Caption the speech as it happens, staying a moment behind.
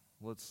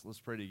Let's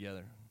pray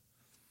together.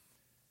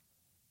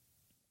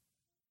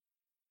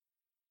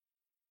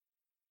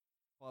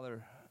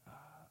 Father,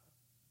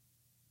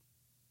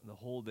 the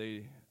whole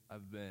day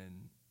I've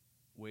been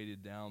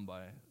weighted down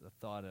by the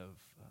thought of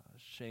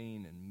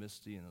Shane and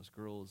Misty and those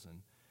girls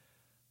and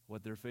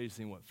what they're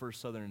facing, what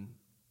First Southern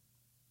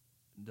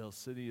Del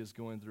City is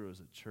going through as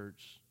a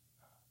church.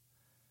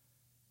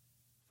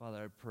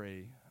 Father, I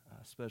pray,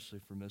 especially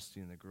for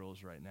Misty and the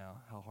girls right now,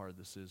 how hard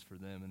this is for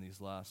them in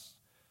these last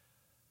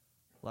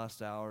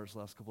hours,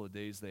 last couple of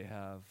days they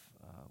have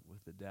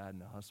with the dad and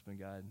the husband,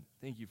 God.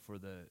 Thank you for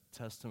the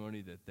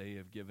testimony that they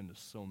have given to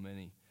so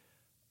many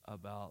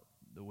about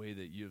the way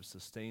that you have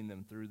sustained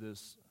them through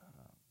this.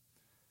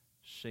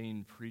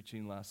 Shane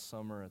preaching last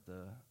summer at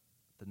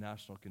the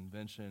National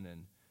Convention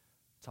and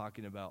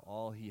talking about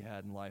all he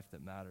had in life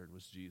that mattered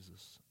was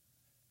Jesus.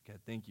 God,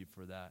 thank you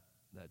for that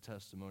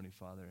testimony,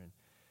 Father. And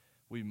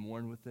we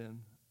mourn with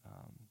them.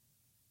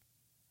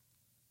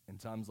 In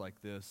times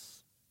like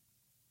this,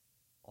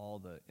 all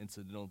the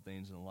incidental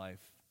things in life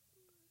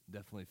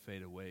definitely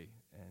fade away,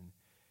 and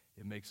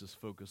it makes us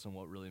focus on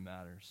what really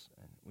matters.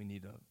 And we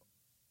need to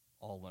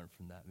all learn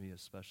from that, me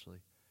especially.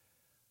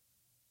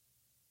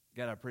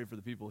 God, I pray for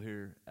the people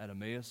here at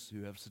Emmaus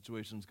who have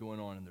situations going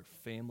on in their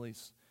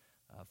families,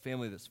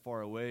 family that's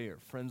far away or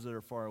friends that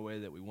are far away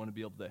that we want to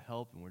be able to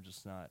help and we're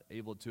just not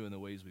able to in the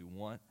ways we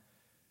want.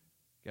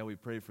 God, we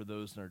pray for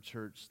those in our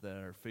church that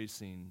are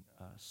facing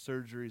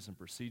surgeries and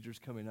procedures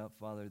coming up,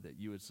 Father, that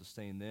you would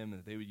sustain them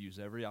and that they would use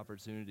every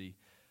opportunity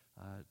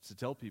to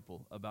tell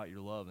people about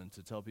your love and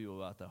to tell people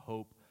about the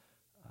hope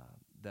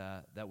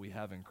that we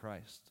have in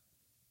Christ.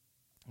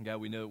 And God,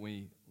 we know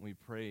we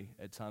pray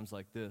at times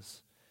like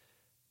this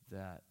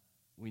that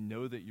we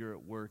know that you're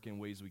at work in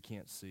ways we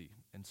can't see.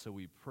 And so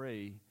we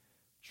pray,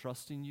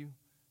 trusting you,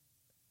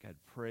 God,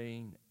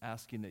 praying,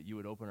 asking that you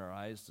would open our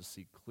eyes to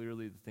see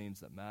clearly the things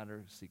that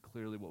matter, see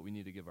clearly what we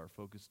need to give our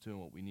focus to and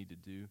what we need to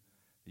do,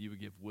 that you would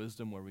give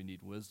wisdom where we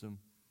need wisdom.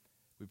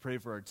 We pray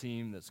for our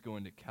team that's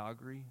going to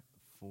Calgary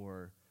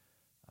for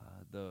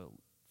the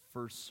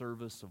first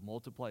service of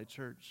Multiply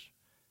Church.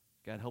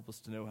 God, help us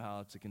to know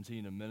how to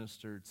continue to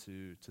minister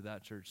to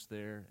that church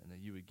there, and that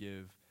you would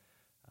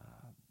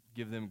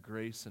give them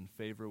grace and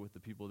favor with the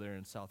people there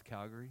in South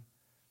Calgary.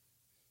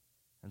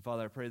 And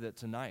Father, I pray that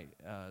tonight,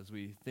 as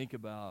we think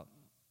about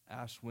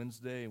Ash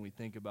Wednesday and we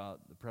think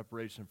about the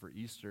preparation for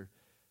Easter,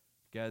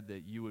 God,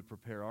 that you would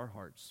prepare our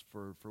hearts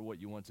for what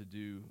you want to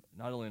do,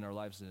 not only in our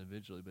lives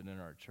individually, but in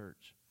our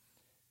church.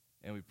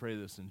 And we pray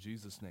this in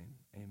Jesus' name.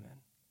 Amen.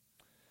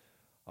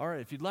 All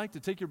right, if you'd like to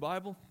take your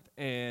Bible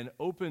and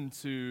open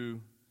to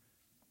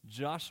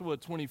Joshua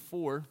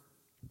 24,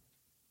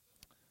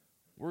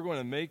 we're going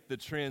to make the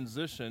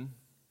transition.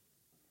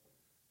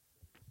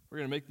 We're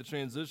going to make the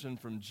transition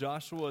from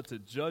Joshua to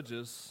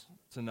Judges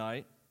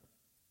tonight.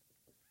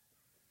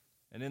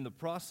 And in the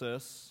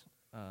process,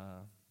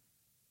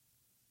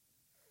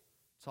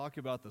 talk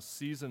about the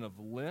season of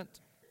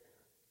Lent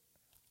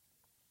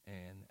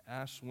and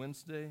Ash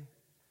Wednesday.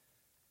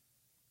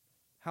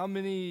 How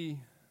many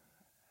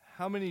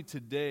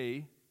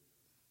today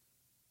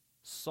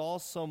saw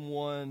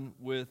someone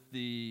with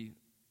the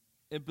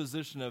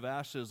imposition of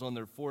ashes on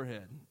their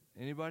forehead?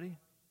 Anybody?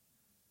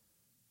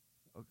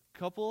 A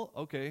couple?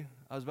 Okay.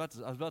 I was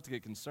about to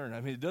get concerned.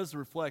 I mean, it does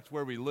reflect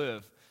where we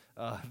live,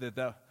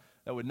 that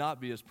would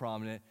not be as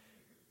prominent.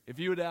 If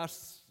you had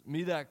asked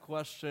me that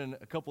question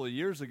a couple of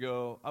years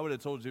ago, I would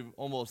have told you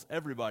almost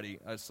everybody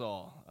I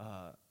saw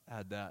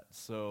had that.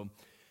 So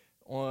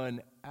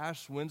on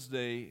Ash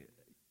Wednesday,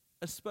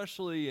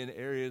 especially in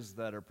areas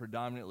that are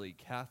predominantly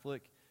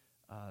Catholic,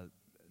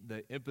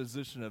 the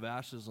imposition of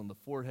ashes on the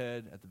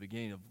forehead at the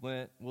beginning of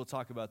Lent, we'll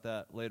talk about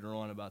that later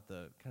on, about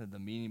the kind of the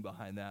meaning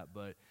behind that,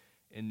 but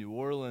in New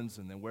Orleans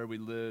and then where we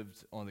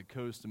lived on the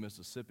coast of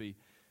Mississippi,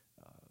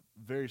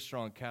 very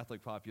strong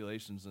Catholic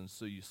populations, and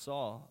so you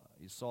saw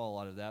a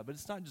lot of that. But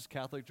it's not just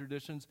Catholic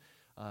traditions.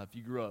 If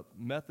you grew up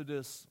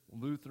Methodist,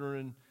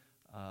 Lutheran,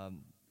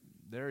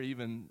 there are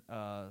even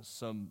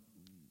some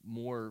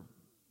more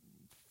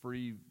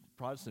free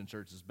Protestant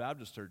churches,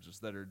 Baptist churches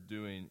that are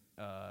doing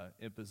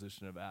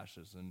imposition of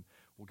ashes, and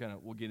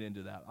we'll get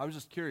into that. I was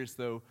just curious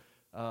though,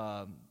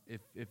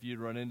 if you'd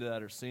run into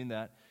that or seen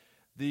that.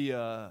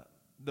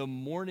 The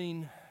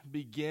morning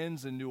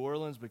begins in New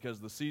Orleans because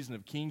the season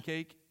of king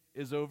cake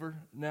is over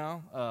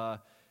now.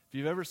 If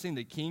you've ever seen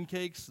the king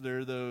cakes,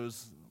 they're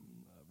those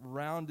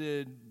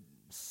rounded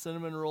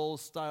cinnamon roll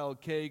style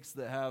cakes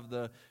that have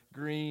the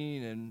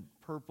green and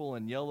purple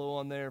and yellow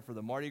on there for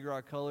the Mardi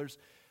Gras colors.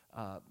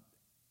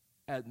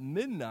 At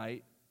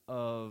midnight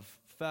of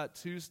Fat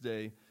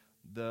Tuesday,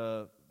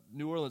 the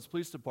New Orleans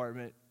Police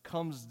Department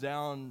comes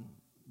down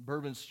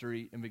Bourbon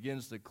Street and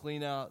begins to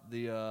clean out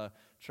the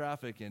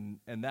traffic, and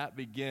that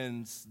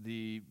begins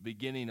the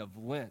beginning of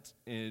Lent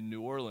in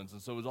New Orleans.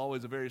 And so it was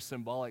always a very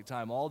symbolic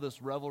time. All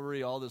this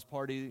revelry, all this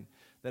party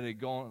that had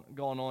gone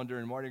on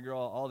during Mardi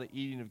Gras, all the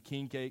eating of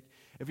king cake.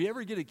 If you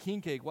ever get a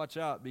king cake, watch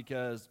out,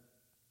 because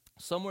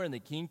somewhere in the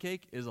king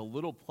cake is a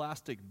little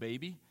plastic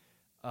baby.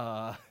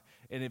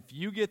 And if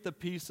you get the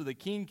piece of the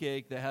king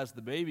cake that has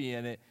the baby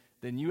in it,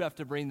 then you have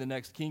to bring the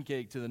next king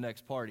cake to the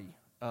next party,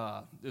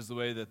 is the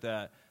way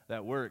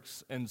that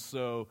works. And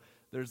so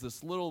there's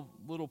this little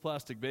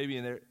plastic baby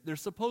in there.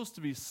 There's supposed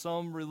to be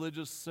some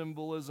religious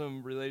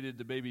symbolism related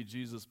to baby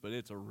Jesus, but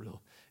it's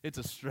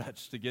a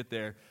stretch to get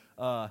there.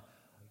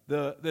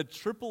 The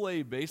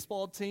AAA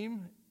baseball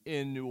team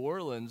in New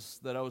Orleans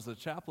that I was the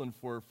chaplain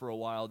for a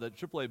while, that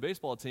AAA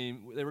baseball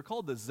team, they were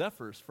called the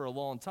Zephyrs for a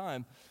long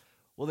time.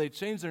 Well, they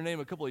changed their name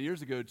a couple of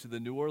years ago to the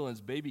New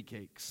Orleans Baby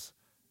Cakes.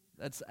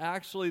 That's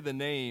actually the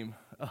name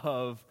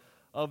of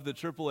the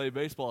AAA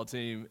baseball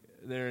team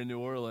there in New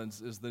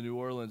Orleans, is the New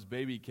Orleans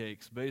Baby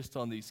Cakes, based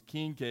on these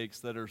king cakes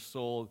that are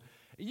sold.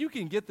 You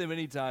can get them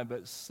anytime,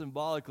 but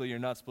symbolically you're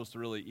not supposed to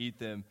really eat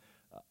them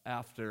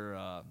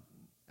after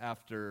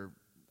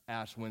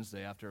Ash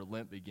Wednesday, after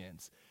Lent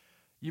begins.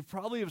 You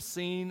probably have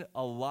seen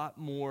a lot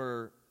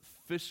more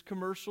fish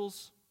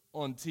commercials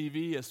on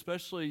TV,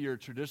 especially your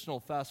traditional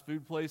fast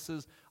food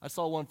places. I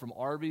saw one from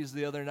Arby's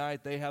the other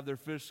night. They have their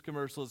fish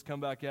commercials come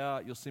back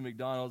out. You'll see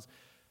McDonald's.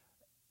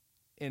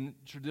 In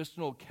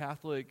traditional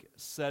Catholic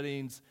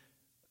settings,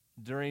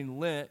 during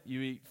Lent,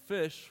 you eat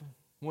fish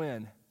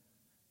when?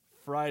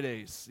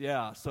 Fridays.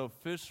 Yeah, so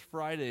Fish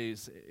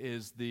Fridays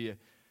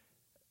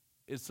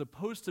it's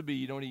supposed to be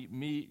you don't eat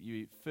meat, you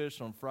eat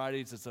fish on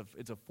Fridays.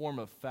 It's a form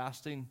of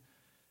fasting.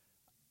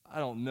 I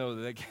don't know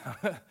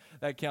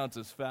that counts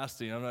as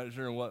fasting. I'm not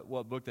sure in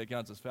what book that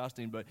counts as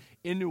fasting, but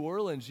in New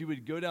Orleans, you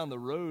would go down the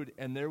road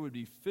and there would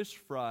be fish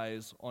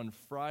fries on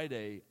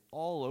Friday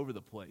all over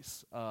the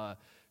place.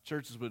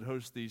 Churches would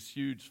host these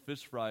huge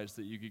fish fries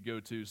that you could go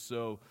to.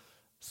 So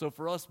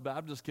for us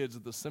Baptist kids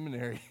at the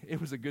seminary, it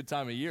was a good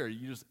time of year.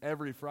 You just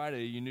every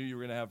Friday you knew you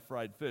were going to have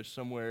fried fish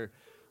somewhere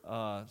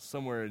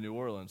in New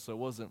Orleans. So it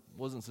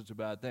wasn't such a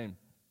bad thing.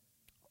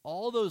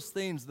 All those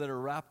things that are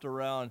wrapped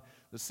around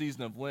the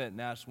season of Lent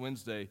and Ash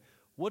Wednesday,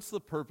 what's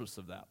the purpose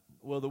of that?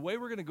 Well, the way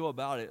we're going to go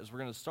about it is we're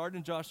going to start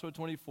in Joshua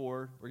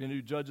 24. We're going to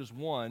do Judges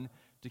 1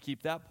 to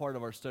keep that part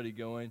of our study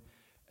going.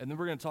 And then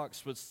we're going to talk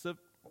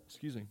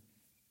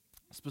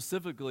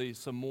specifically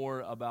some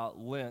more about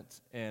Lent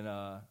and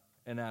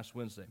Ash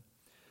Wednesday.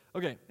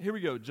 Okay, here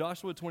we go.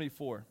 Joshua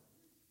 24.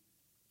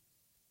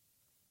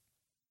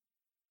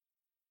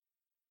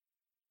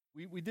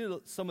 We did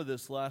some of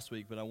this last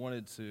week, but I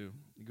wanted to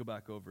go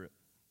back over it.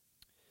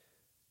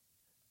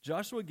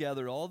 Joshua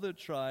gathered all the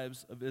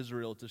tribes of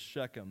Israel to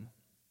Shechem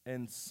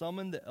and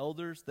summoned the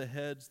elders, the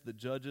heads, the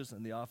judges,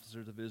 and the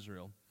officers of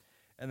Israel.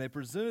 And they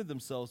presented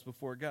themselves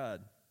before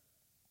God.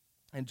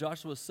 And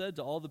Joshua said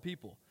to all the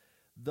people,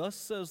 "Thus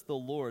says the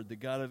Lord, the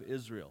God of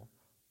Israel,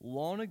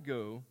 long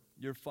ago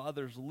your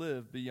fathers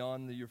lived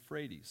beyond the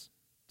Euphrates,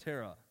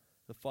 Terah,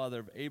 the father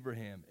of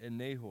Abraham, and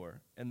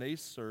Nahor, and they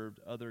served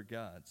other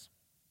gods.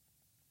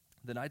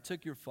 Then I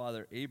took your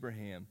father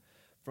Abraham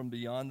from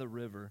beyond the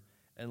river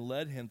and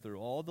led him through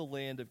all the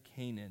land of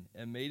Canaan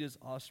and made his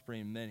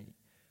offspring many.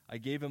 I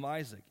gave him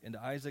Isaac, and to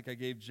Isaac I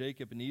gave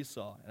Jacob and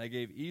Esau, and I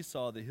gave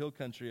Esau the hill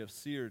country of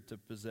Seir to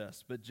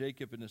possess. But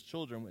Jacob and his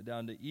children went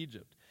down to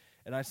Egypt.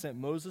 And I sent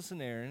Moses and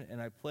Aaron,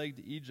 and I plagued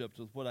Egypt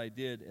with what I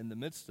did in the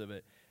midst of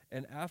it,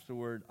 and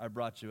afterward I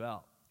brought you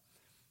out."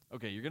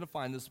 Okay, you're going to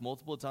find this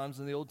multiple times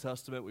in the Old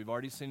Testament. We've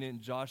already seen it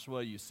in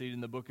Joshua. You see it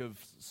in the book of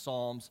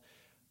Psalms.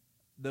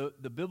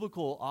 The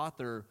biblical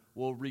author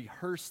will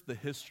rehearse the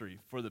history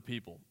for the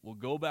people. We'll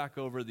go back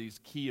over these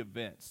key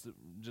events,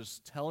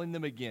 just telling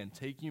them again,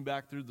 taking you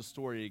back through the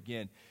story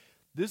again.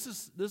 This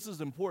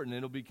is important.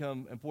 It'll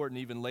become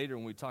important even later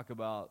when we talk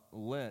about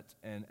Lent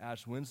and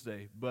Ash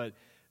Wednesday. But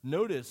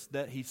notice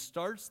that he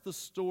starts the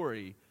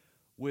story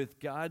with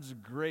God's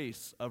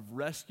grace of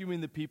rescuing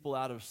the people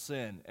out of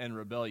sin and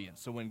rebellion.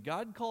 So when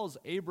God calls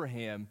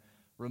Abraham,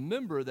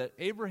 remember that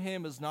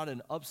Abraham is not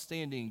an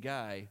upstanding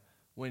guy.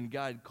 When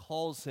God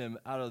calls him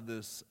out of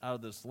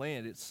this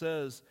land, it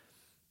says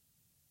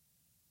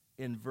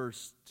in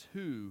verse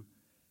 2,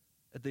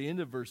 at the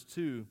end of verse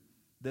 2,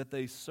 that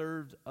they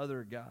served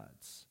other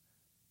gods.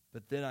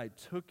 But then I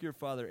took your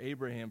father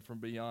Abraham from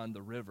beyond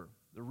the river.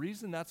 The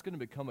reason that's going to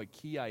become a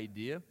key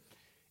idea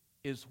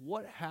is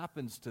what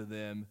happens to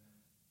them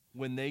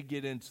when they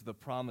get into the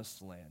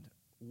promised land.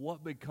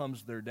 What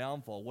becomes their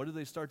downfall? What do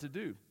they start to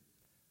do?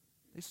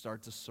 They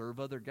start to serve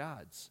other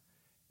gods.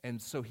 And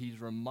so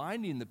he's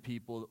reminding the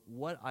people that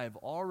what I've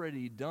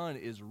already done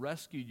is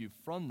rescued you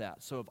from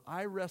that. So if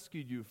I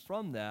rescued you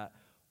from that,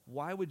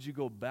 why would you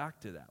go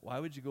back to that? Why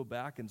would you go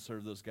back and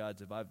serve those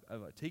gods if I've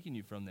taken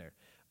you from there?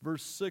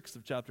 Verse 6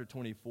 of chapter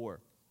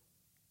 24.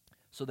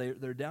 So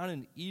they're down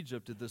in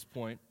Egypt at this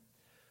point.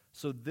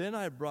 "So then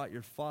I brought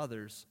your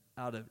fathers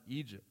out of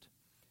Egypt,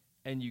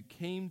 and you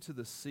came to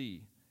the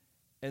sea,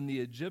 and the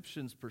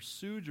Egyptians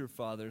pursued your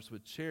fathers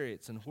with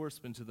chariots and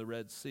horsemen to the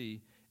Red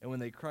Sea. And when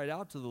they cried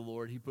out to the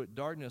Lord, he put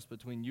darkness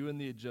between you and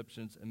the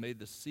Egyptians and made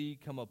the sea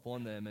come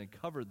upon them and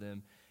covered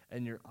them.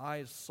 And your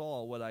eyes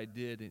saw what I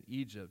did in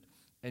Egypt.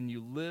 And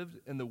you lived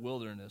in the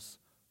wilderness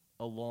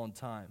a long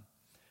time."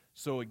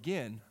 So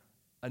again,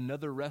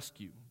 another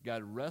rescue.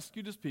 God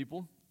rescued his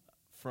people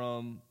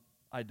from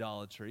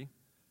idolatry.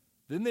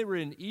 Then they were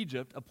in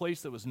Egypt, a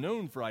place that was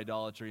known for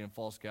idolatry and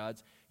false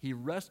gods. He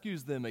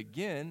rescues them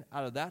again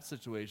out of that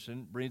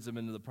situation, brings them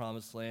into the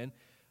promised land.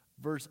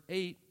 Verse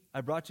 8,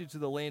 I brought you to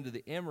the land of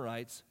the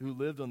Amorites who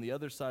lived on the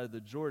other side of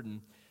the Jordan.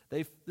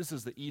 This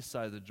is the east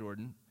side of the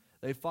Jordan.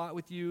 They fought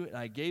with you, and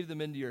I gave them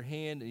into your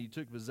hand, and you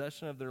took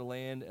possession of their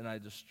land, and I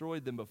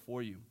destroyed them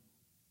before you.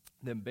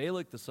 Then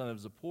Balak, the son of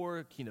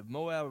Zippor, king of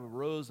Moab,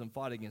 arose and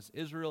fought against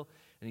Israel,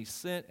 and he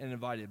sent and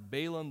invited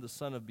Balaam, the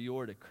son of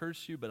Beor, to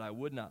curse you, but I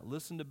would not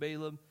listen to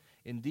Balaam.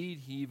 Indeed,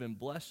 he even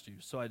blessed you,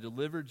 so I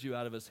delivered you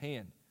out of his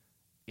hand.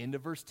 Into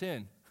verse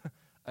 10.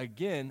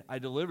 Again, I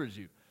delivered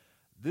you.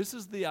 This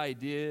is the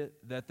idea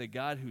that the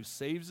God who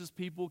saves his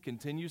people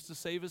continues to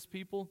save his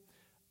people.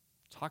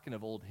 Talking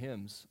of old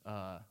hymns,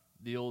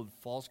 the old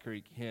Falls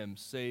Creek hymn,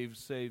 saved,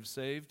 saved,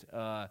 saved.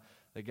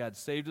 That God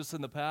saved us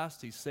in the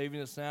past, he's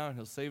saving us now, and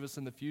he'll save us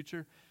in the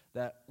future.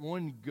 That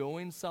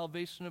ongoing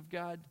salvation of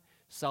God,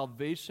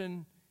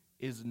 salvation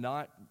is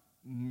not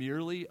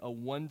merely a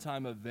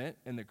one-time event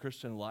in the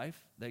Christian life,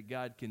 that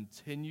God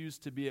continues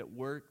to be at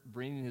work,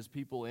 bringing his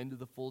people into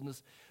the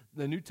fullness.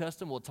 The New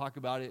Testament will talk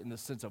about it in the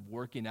sense of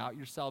working out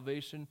your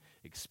salvation,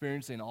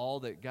 experiencing all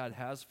that God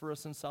has for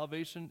us in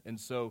salvation. And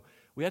so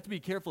we have to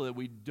be careful that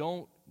we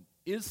don't,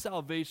 is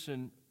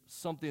salvation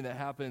something that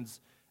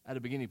happens at a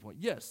beginning point?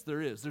 Yes,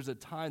 there is. There's a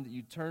time that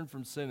you turn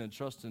from sin and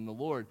trust in the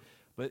Lord,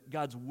 but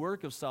God's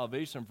work of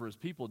salvation for his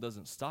people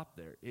doesn't stop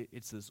there.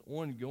 It's this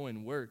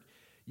ongoing work.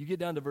 You get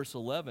down to verse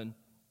 11,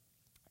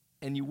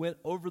 and you went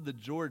over the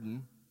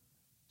Jordan.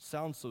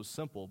 Sounds so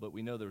simple, but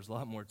we know there's a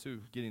lot more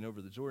to getting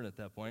over the Jordan at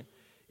that point.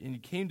 And you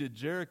came to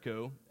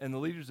Jericho, and the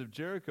leaders of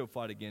Jericho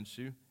fought against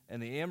you,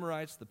 and the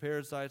Amorites, the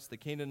Perizzites, the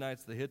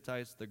Canaanites, the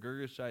Hittites, the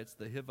Girgashites,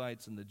 the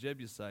Hivites, and the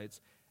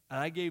Jebusites, and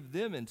I gave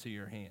them into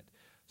your hand.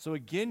 So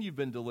again, you've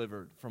been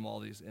delivered from all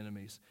these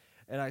enemies.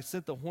 And I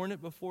sent the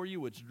hornet before you,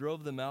 which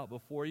drove them out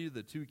before you,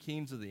 the two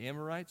kings of the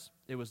Amorites.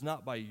 It was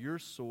not by your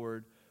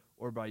sword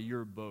or by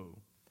your bow.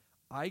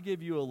 I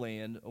give you a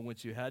land on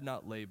which you had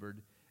not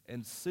labored,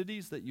 and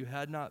cities that you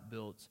had not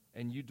built,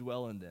 and you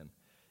dwell in them.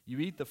 You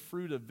eat the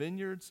fruit of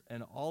vineyards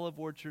and olive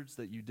orchards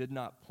that you did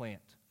not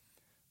plant.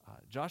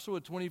 Joshua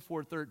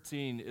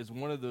 24:13 is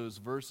one of those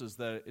verses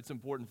that it's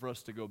important for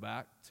us to go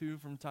back to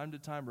from time to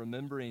time,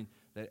 remembering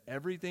that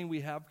everything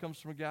we have comes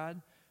from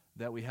God,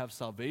 that we have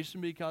salvation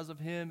because of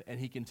him, and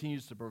he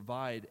continues to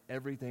provide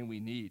everything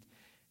we need.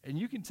 And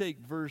you can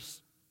take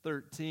verse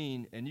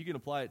 13 and you can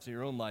apply it to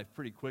your own life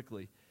pretty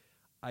quickly.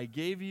 I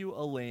gave you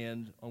a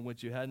land on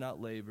which you had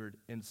not labored,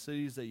 and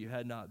cities that you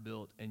had not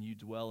built, and you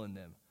dwell in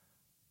them.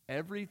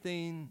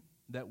 Everything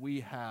that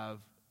we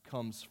have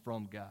comes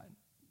from God.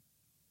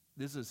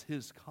 This is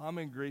his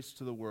common grace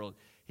to the world.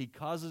 He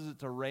causes it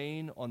to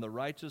rain on the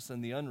righteous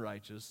and the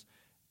unrighteous.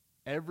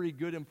 Every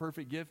good and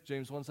perfect gift,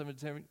 James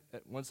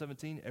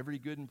 1:17, every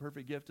good and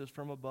perfect gift is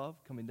from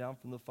above, coming down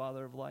from the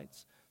Father of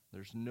lights.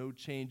 There's no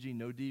changing,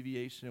 no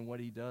deviation in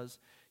what he does.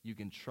 You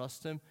can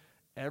trust him.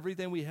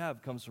 Everything we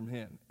have comes from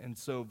him. And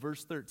so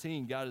verse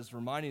 13, God is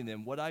reminding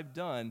them, what I've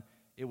done,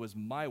 it was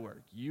my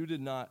work. You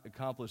did not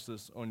accomplish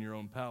this on your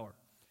own power.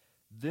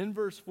 Then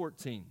verse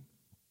 14,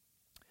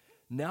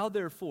 now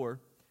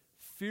therefore,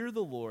 fear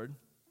the Lord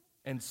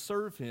and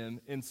serve him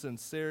in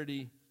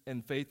sincerity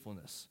and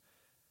faithfulness.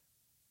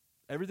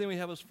 Everything we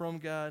have is from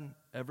God.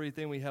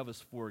 Everything we have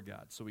is for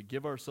God. So we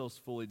give ourselves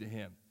fully to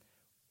him.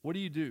 What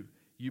do?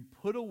 You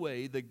put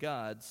away the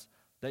gods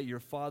that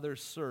your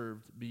fathers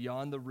served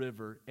beyond the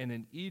river and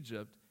in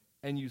Egypt,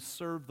 and you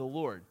serve the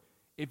Lord.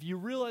 If you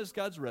realize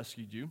God's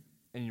rescued you,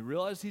 and you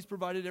realize he's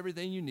provided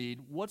everything you need,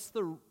 what's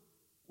the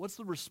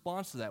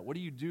response to that? What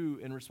do you do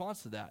in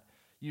response to that?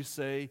 You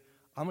say,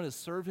 I'm going to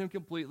serve him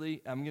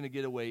completely. I'm going to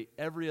get away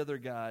every other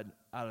god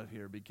out of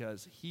here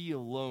because he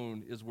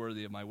alone is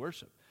worthy of my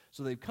worship.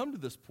 So they've come to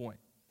this point.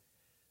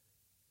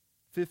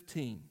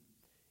 15,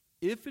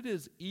 if it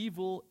is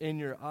evil in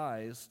your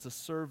eyes to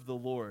serve the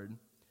Lord,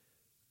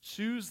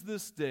 choose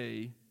this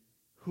day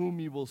whom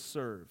you will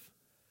serve,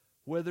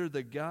 whether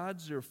the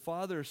gods your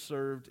father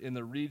served in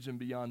the region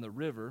beyond the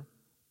river,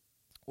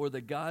 or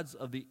the gods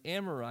of the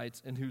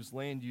Amorites in whose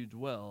land you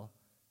dwell.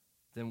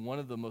 Then one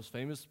of the most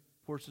famous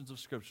portions of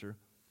Scripture,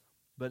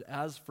 but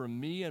as for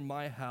me and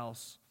my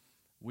house,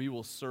 we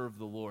will serve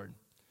the Lord.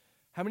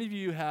 How many of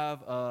you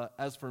have,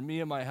 as for me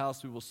and my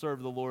house, we will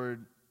serve the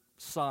Lord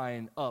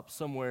sign up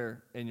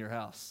somewhere in your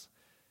house?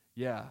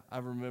 Yeah, I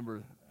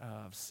remember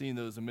I've seen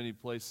those in many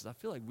places. I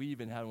feel like we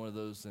even had one of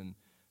those in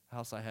the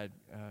house I had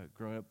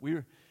growing up.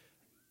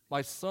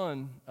 My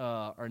son,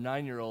 our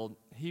 9-year-old,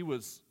 he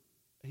was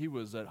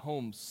at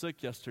home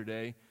sick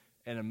yesterday,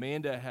 and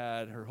Amanda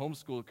had her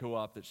homeschool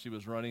co-op that she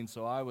was running,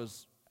 so I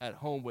was at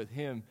home with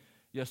him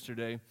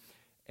yesterday,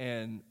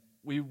 and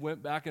we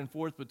went back and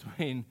forth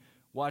between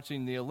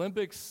watching the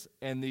Olympics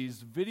and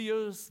these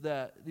videos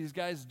that these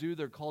guys do.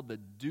 They're called the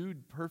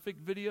Dude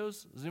Perfect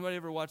videos. Does anybody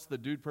ever watch the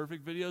Dude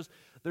Perfect videos?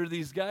 There are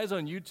these guys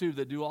on YouTube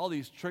that do all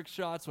these trick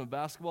shots with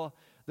basketball.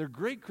 They're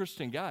great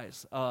Christian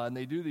guys, and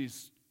they do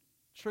these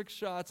trick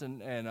shots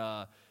and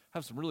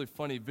have some really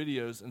funny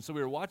videos, and so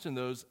we were watching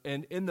those,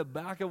 and in the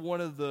back of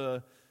one of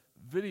the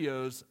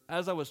videos,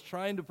 as I was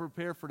trying to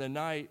prepare for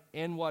tonight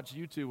and watch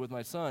YouTube with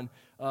my son,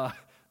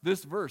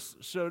 this verse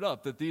showed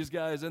up that these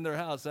guys in their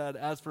house had,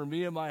 "As for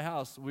me and my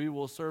house, we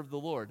will serve the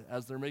Lord,"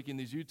 as they're making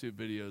these YouTube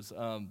videos.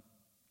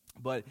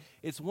 But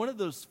it's one of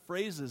those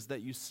phrases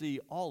that you see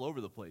all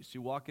over the place.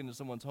 You walk into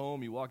someone's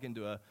home, you walk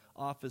into an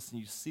office, and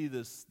you see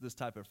this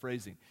type of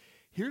phrasing.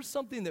 Here's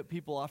something that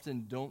people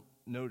often don't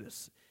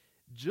notice.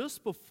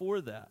 Just before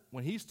that,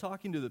 when he's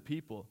talking to the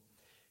people,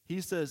 he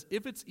says,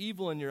 if it's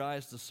evil in your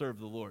eyes to serve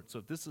the Lord, so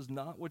if this is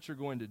not what you're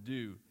going to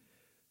do,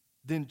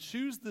 then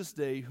choose this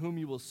day whom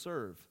you will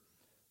serve,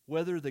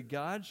 whether the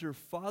gods your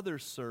father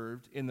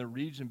served in the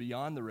region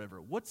beyond the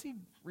river. What's he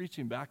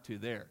reaching back to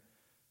there?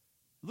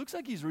 It looks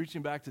like he's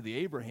reaching back to the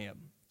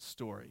Abraham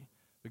story,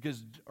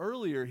 because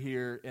earlier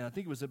here, and I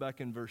think it was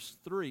back in verse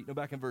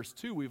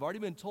 2, we've already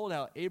been told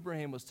how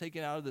Abraham was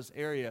taken out of this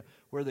area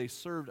where they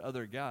served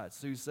other gods.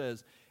 So he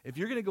says, if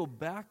you're going to go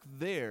back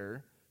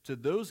there to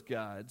those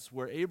gods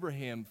where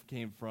Abraham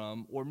came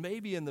from, or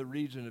maybe in the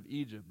region of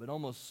Egypt, but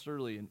almost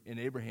certainly in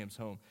Abraham's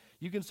home,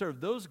 you can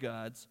serve those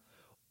gods,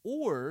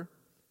 or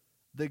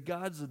the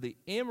gods of the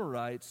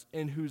Amorites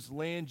in whose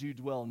land you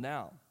dwell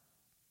now.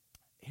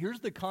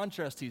 Here's the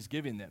contrast he's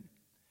giving them.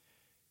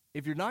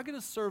 If you're not going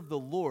to serve the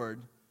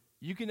Lord,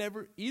 you can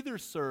either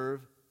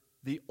serve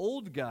the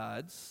old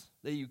gods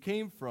that you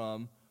came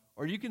from,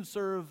 or you can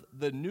serve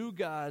the new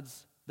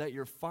gods that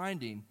you're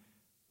finding.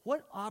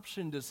 What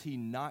option does he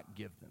not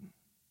give them?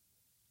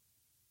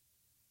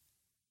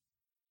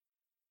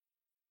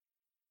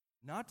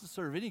 Not to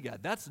serve any god.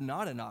 That's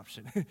not an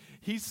option.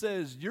 He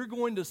says you're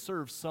going to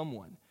serve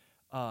someone.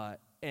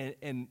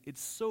 And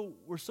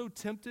we're so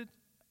tempted,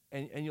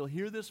 and you'll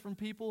hear this from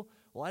people,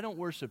 well, I don't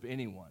worship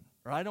anyone,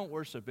 or I don't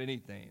worship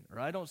anything, or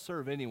I don't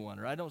serve anyone,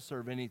 or I don't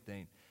serve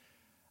anything.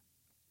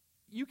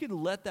 You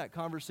can let that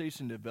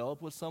conversation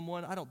develop with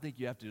someone. I don't think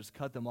you have to just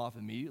cut them off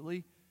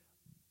immediately.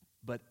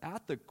 But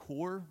at the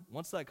core,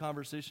 once that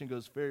conversation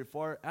goes very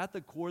far, at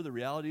the core, the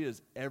reality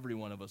is every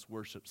one of us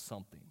worships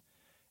something.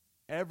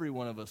 Every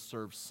one of us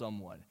serves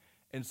someone.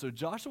 And so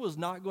Joshua was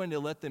not going to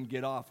let them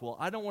get off, well,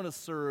 I don't want to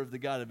serve the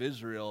God of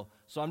Israel,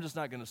 so I'm just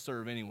not going to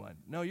serve anyone.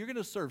 No, you're going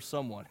to serve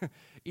someone.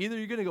 Either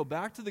you're going to go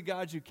back to the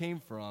gods you came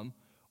from,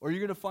 or you're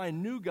going to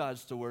find new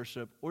gods to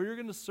worship, or you're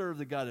going to serve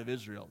the God of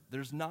Israel.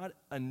 There's not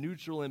a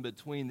neutral in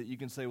between that you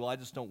can say, well, I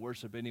just don't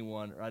worship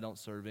anyone, or I don't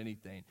serve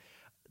anything.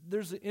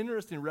 There's an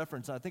interesting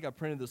reference. I think I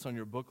printed this on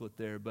your booklet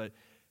there, but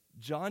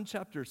John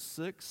chapter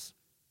 6,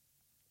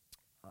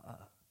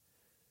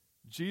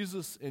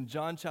 Jesus in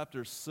John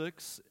chapter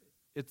 6,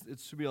 it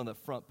should be on the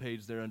front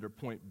page there under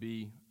point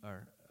B,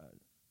 or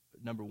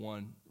number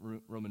 1,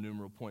 Roman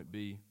numeral point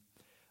B.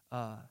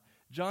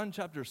 John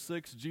chapter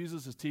 6,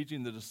 Jesus is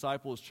teaching the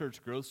disciples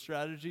church growth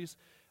strategies.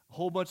 A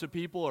whole bunch of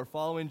people are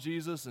following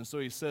Jesus, and so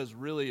he says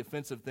really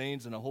offensive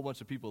things, and a whole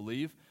bunch of people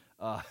leave.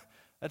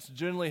 That's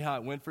generally how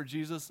it went for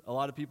Jesus. A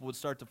lot of people would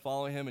start to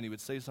follow him, and he would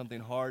say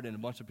something hard, and a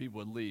bunch of people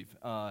would leave.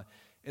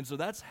 And so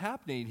that's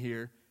happening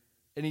here.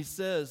 And he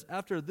says,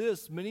 after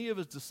this, many of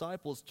his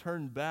disciples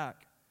turned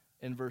back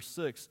in verse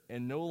 6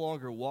 and no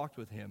longer walked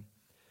with him.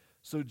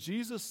 So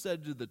Jesus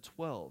said to the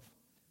 12,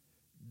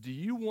 do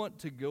you want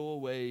to go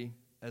away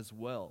as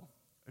well?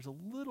 There's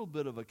a little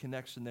bit of a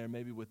connection there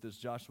maybe with this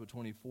Joshua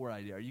 24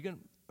 idea. Are you going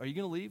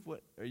to leave?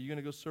 What? Are you going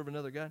to go serve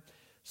another God?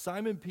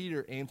 Simon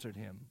Peter answered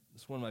him.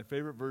 It's one of my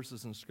favorite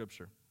verses in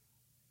Scripture.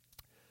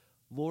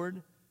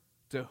 Lord,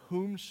 to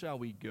whom shall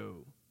we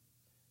go?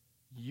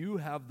 You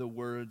have the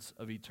words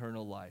of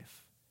eternal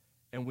life,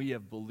 and we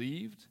have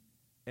believed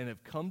and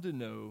have come to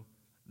know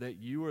that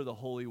you are the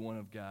Holy One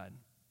of God.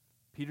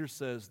 Peter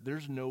says,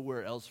 there's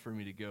nowhere else for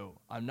me to go.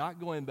 I'm not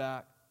going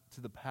back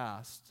to the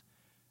past,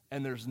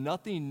 and there's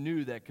nothing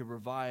new that could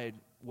provide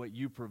what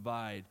you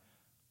provide.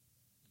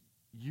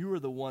 You are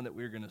the one that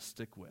we're going to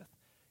stick with.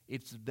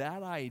 It's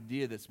that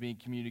idea that's being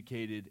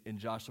communicated in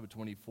Joshua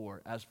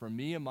 24. As for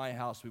me and my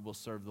house, we will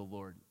serve the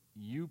Lord.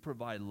 You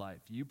provide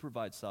life. You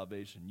provide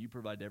salvation. You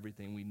provide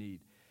everything we need.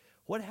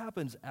 What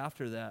happens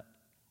after that?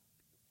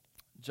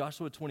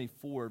 Joshua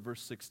 24,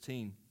 verse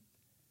 16.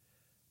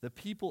 The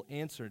people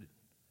answered,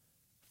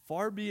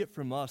 far be it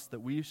from us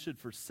that we should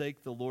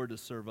forsake the Lord to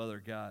serve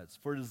other gods.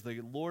 For it is the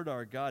Lord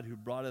our God who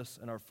brought us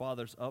and our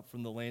fathers up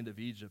from the land of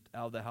Egypt,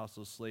 out of the house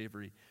of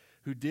slavery,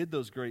 who did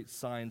those great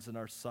signs in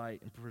our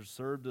sight and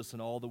preserved us in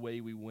all the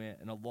way we went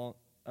and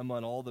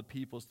among all the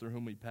peoples through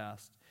whom we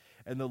passed.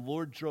 And the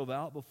Lord drove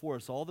out before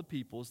us all the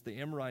peoples, the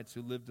Amorites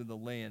who lived in the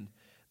land.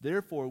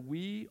 Therefore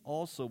we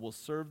also will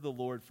serve the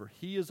Lord, for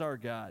he is our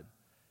God.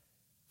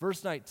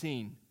 Verse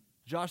 19,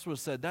 Joshua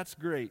said, that's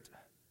great.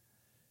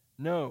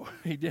 No,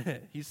 he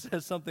didn't. He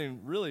says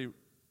something really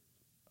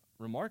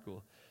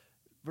remarkable.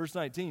 Verse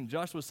 19,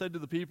 Joshua said to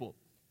the people,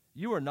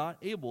 you are not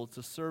able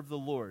to serve the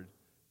Lord,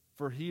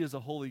 for he is a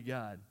holy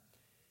God.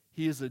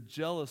 He is a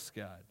jealous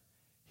God.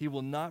 He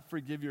will not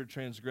forgive your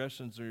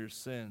transgressions or your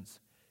sins.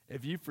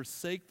 If you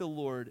forsake the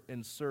Lord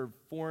and serve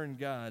foreign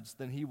gods,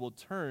 then he will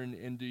turn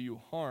and do you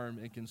harm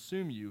and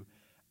consume you,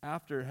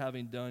 after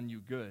having done you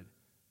good.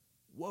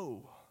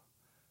 Whoa.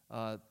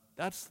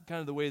 That's kind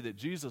of the way that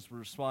Jesus would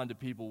respond to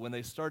people when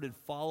they started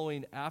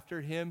following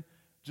after him,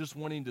 just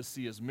wanting to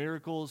see his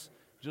miracles,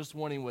 just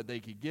wanting what they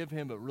could give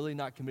him, but really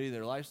not committing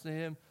their lives to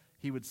him.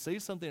 He would say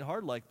something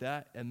hard like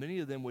that, and many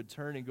of them would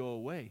turn and go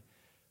away.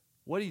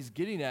 What he's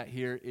getting at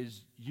here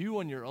is you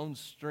on your own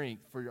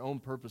strength, for your own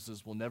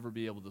purposes, will never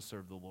be able to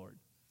serve the Lord.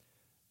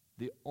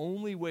 The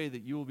only way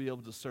that you will be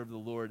able to serve the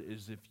Lord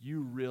is if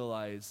you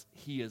realize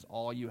he is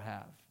all you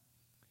have.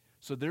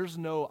 So there's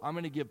no, I'm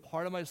going to give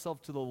part of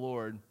myself to the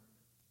Lord,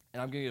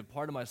 and I'm going to give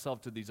part of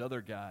myself to these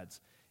other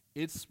gods.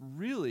 It's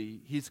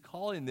really, he's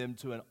calling them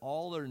to an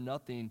all or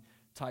nothing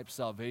type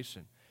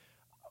salvation.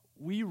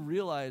 We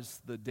realize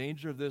the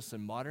danger of this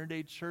in modern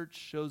day church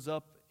shows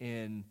up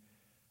in,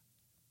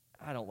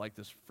 I don't like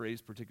this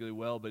phrase particularly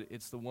well, but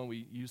it's the one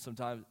we use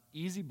sometimes,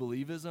 easy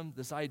believism,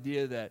 this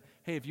idea that,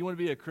 hey, if you want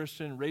to be a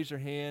Christian, raise your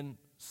hand,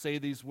 say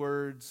these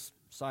words,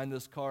 sign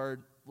this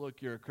card,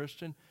 look, you're a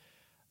Christian.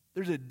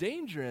 There's a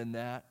danger in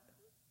that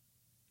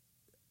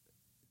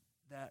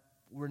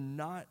we're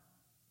not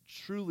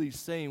truly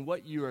saying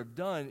what you have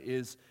done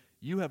is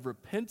you have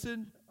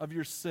repented of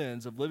your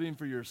sins of living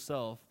for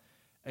yourself,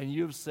 and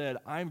you have said,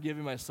 I'm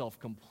giving myself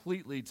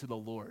completely to the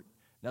Lord.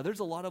 Now,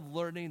 there's a lot of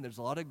learning, there's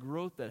a lot of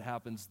growth that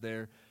happens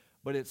there,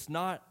 but it's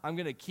not, I'm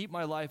going to keep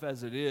my life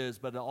as it is,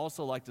 but I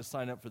also like to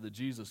sign up for the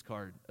Jesus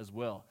card as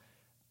well.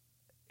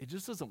 It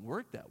just doesn't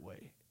work that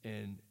way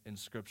in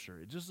Scripture.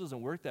 It just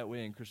doesn't work that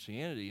way in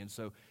Christianity. And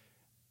so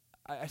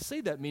I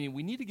say that meaning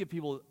we need to give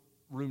people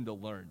room to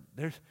learn.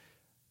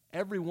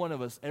 Every one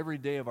of us, every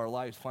day of our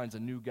lives, finds a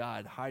new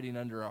God hiding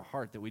under our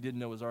heart that we didn't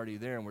know was already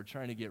there, and we're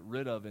trying to get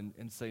rid of and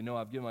say, no,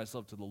 I've given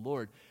myself to the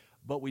Lord.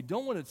 But we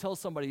don't want to tell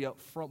somebody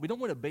up front, we don't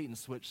want to bait and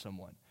switch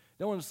someone.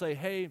 Don't want to say,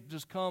 hey,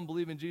 just come,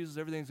 believe in Jesus,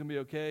 everything's going to be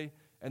okay.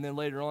 And then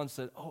later on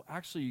said, oh,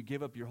 actually, you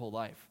gave up your whole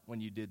life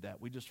when you did that.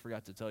 We just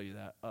forgot to tell you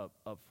that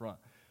up front.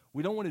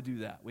 We don't want to do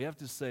that. We have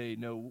to say,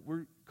 no,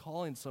 we're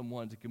calling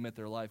someone to commit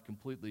their life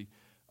completely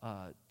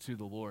to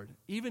the Lord.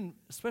 Even,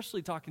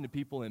 especially talking to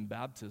people in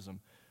baptism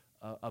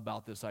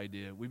about this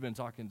idea. We've been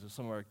talking to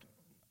some of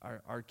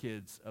our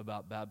kids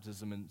about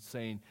baptism and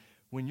saying,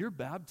 when you're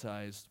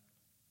baptized,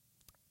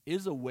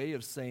 is a way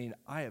of saying,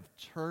 I have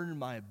turned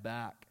my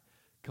back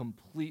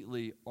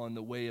completely on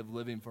the way of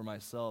living for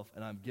myself,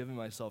 and I'm giving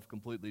myself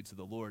completely to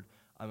the Lord.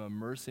 I'm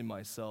immersing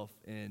myself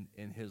in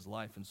his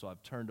life, and so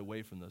I've turned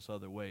away from this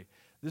other way.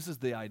 This is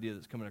the idea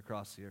that's coming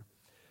across here.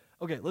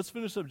 Okay, let's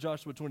finish up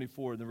Joshua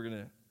 24, and then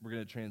we're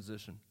gonna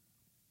transition.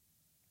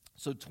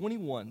 So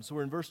 21, so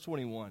we're in verse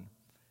 21.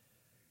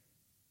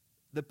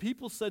 The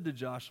people said to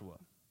Joshua,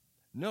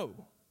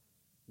 no,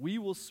 we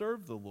will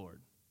serve the Lord.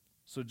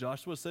 So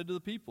Joshua said to the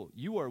people,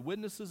 you are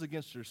witnesses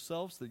against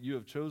yourselves that you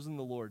have chosen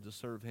the Lord to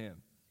serve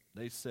him.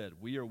 They said,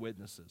 we are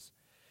witnesses.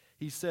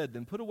 He said,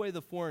 then put away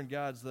the foreign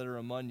gods that are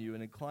among you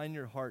and incline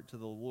your heart to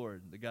the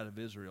Lord, the God of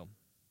Israel.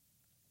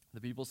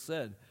 The people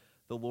said,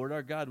 the Lord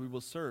our God we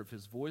will serve,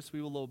 his voice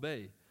we will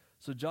obey.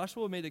 So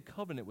Joshua made a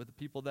covenant with the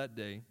people that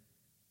day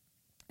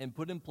and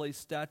put in place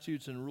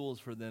statutes and rules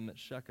for them at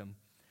Shechem.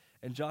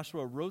 And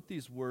Joshua wrote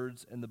these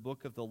words in the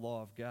book of the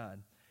law of God.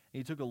 And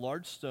he took a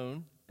large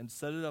stone and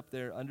set it up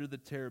there under the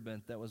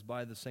terebinth that was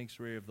by the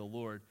sanctuary of the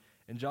Lord.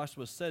 And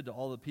Joshua said to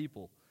all the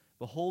people,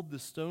 behold, the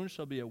stone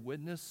shall be a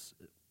witness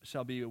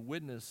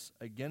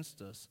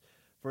against us,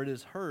 for it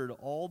has heard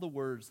all the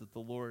words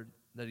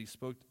that he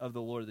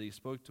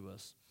spoke to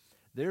us.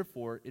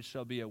 Therefore it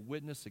shall be a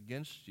witness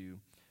against you,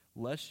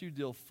 lest you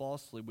deal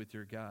falsely with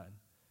your God.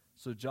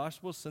 So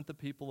Joshua sent the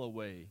people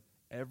away,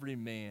 every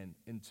man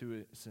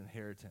into his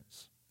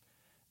inheritance.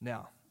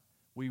 Now,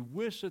 we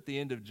wish at the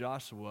end of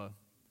Joshua,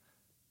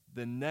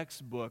 the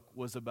next book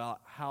was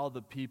about how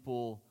the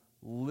people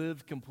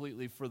lived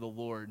completely for the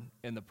Lord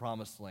in the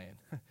promised land.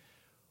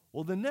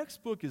 Well, the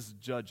next book is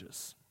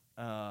Judges.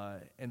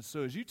 And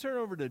so as you turn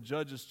over to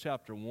Judges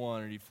chapter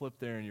 1, or you flip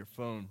there in your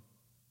phone,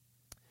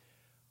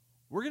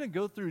 we're going to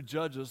go through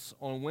Judges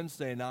on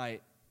Wednesday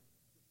night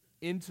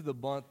into the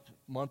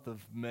month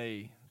of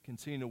May,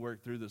 continue to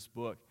work through this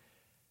book.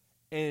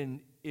 And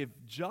if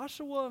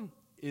Joshua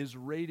is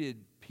rated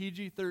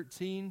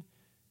PG-13,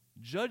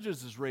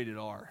 Judges is rated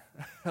R.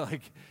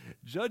 Like,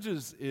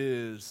 Judges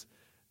is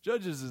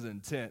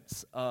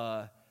intense.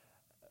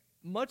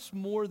 Much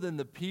more than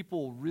the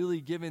people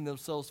really giving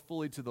themselves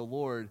fully to the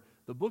Lord,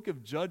 the book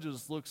of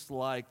Judges looks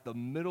like the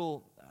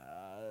middle,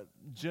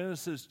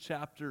 Genesis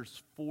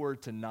chapters 4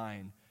 to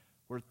 9,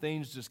 where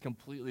things just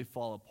completely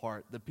fall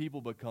apart. The people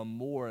become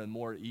more and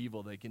more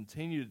evil. They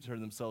continue to turn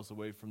themselves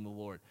away from the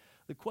Lord.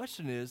 The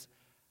question is,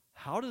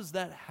 how does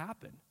that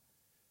happen?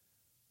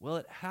 Well,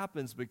 it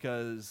happens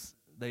because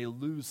they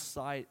lose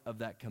sight of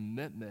that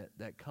commitment,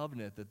 that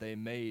covenant that they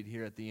made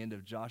here at the end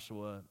of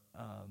Joshua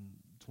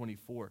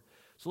 24.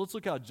 So let's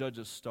look how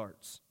Judges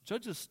starts.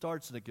 Judges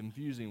starts in a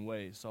confusing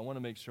way, so I want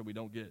to make sure we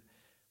don't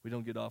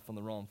get off on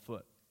the wrong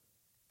foot.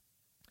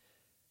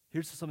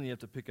 Here's something you have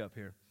to pick up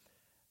here.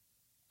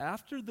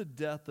 After the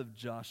death of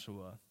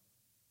Joshua,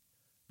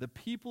 the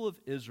people of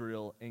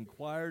Israel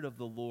inquired of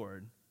the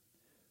Lord,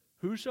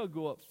 "Who shall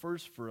go up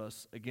first for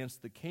us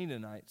against the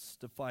Canaanites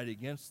to fight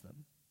against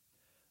them?"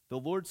 The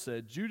Lord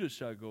said, "Judah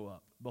shall go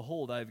up.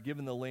 Behold, I have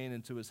given the land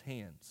into his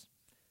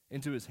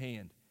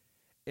hand.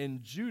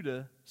 And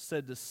Judah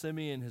said to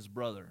Simeon his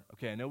brother,"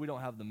 okay, I know we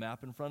don't have the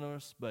map in front of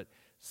us, but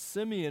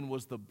Simeon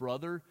was the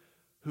brother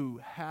who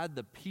had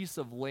the piece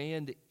of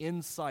land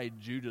inside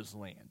Judah's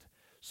land.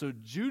 So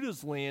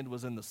Judah's land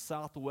was in the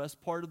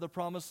southwest part of the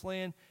promised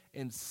land,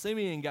 and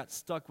Simeon got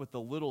stuck with the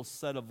little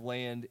set of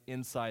land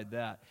inside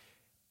that.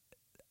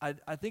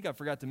 I think I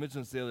forgot to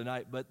mention this the other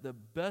night, but the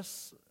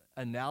best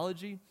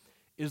analogy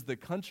is the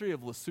country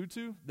of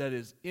Lesotho that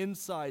is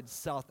inside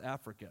South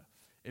Africa.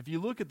 If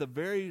you look at the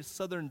very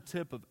southern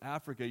tip of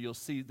Africa, you'll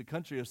see the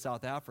country of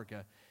South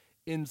Africa.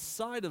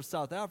 Inside of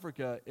South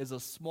Africa is a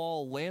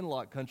small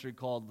landlocked country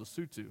called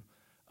Lesotho.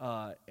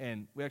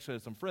 And we actually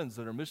have some friends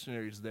that are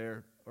missionaries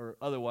there, or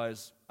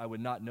otherwise I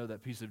would not know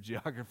that piece of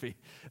geography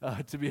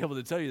to be able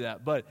to tell you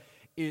that. But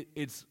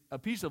it's a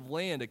piece of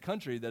land, a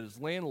country that is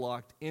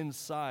landlocked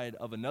inside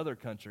of another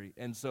country.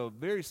 And so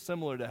very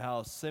similar to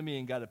how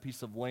Simeon got a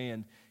piece of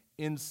land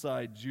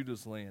inside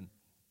Judah's land.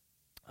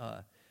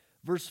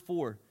 Verse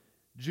 4,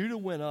 Judah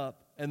went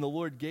up, and the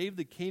Lord gave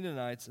the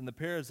Canaanites and the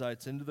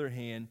Perizzites into their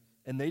hand,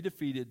 and they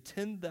defeated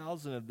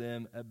 10,000 of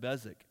them at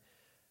Bezek.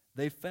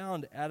 They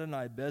found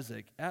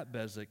Adoni-Bezek at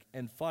Bezek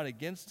and fought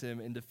against him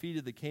and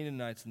defeated the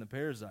Canaanites and the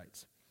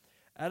Perizzites.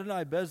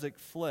 Adoni-Bezek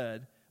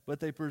fled,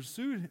 but they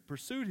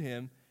pursued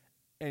him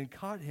and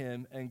caught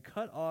him and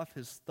cut off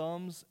his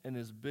thumbs and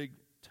his big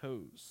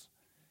toes.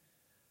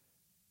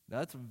 Now,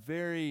 that's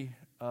very,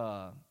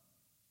 how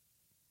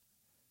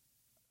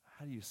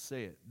do you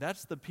say it?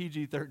 That's the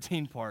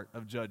PG-13 part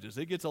of Judges.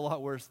 It gets a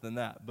lot worse than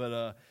that.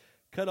 But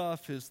cut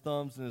off his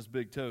thumbs and his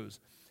big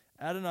toes.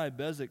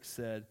 Adoni-Bezek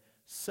said,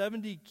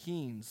 70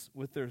 kings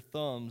with their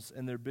thumbs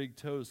and their big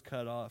toes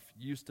cut off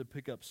used to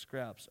pick up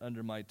scraps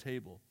under my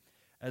table.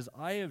 As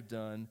I have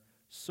done,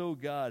 so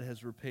God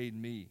has repaid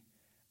me.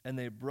 And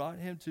they brought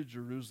him to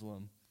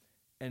Jerusalem,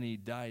 and he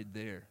died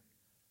there.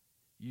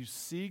 You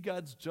see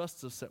God's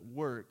justice at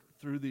work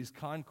through these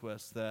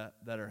conquests that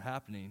are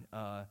happening.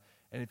 And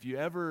if you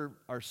ever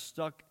are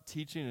stuck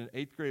teaching an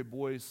 8th grade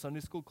boys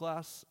Sunday school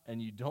class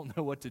and you don't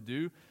know what to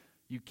do,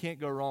 you can't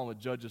go wrong with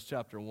Judges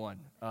chapter 1.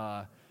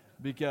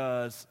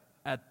 Because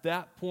at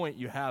that point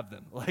you have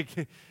them.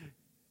 Like,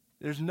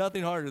 there's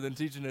nothing harder than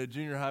teaching a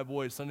junior high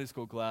boys Sunday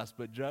school class,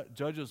 but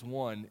Judges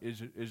 1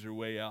 is your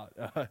way out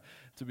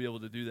to be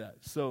able to do that.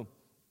 So,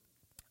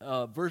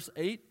 verse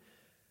 8,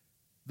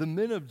 the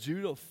men of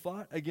Judah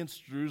fought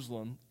against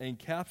Jerusalem and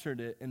captured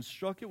it and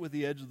struck it with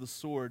the edge of the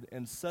sword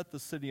and set the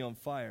city on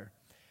fire.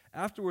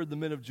 Afterward, the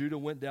men of Judah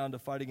went down to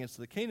fight against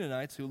the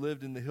Canaanites who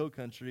lived in the hill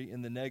country,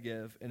 in the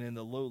Negev, and in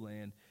the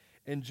lowland.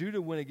 And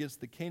Judah went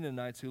against the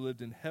Canaanites who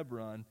lived in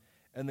Hebron,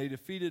 and they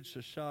defeated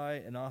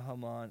Sheshai and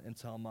Ahiman and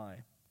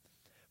Talmai.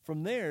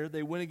 From there,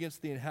 they went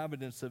against the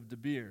inhabitants of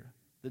Debir.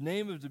 The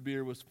name of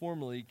Debir was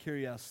formerly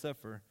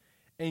Kiriath-Sepher.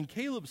 And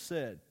Caleb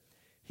said,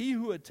 he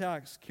who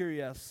attacks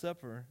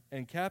Kiriath-Sepher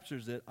and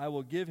captures it, I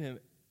will give him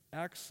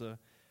Achsah,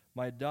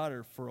 my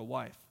daughter, for a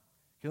wife.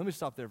 Okay, let me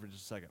stop there for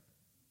just a second.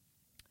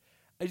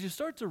 As you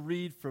start to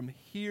read from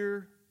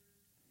here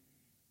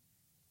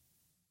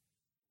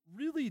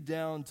really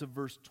down to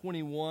verse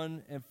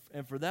 21,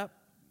 and for that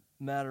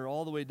matter,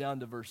 all the way down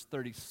to verse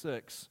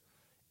 36,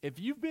 if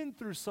you've been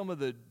through some of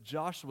the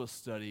Joshua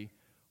study,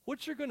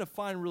 what you're going to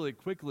find really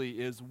quickly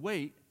is,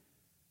 wait,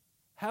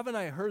 haven't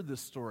I heard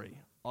this story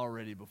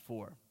already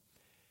before?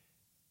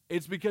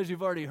 It's because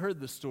you've already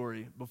heard the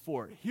story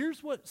before.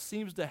 Here's what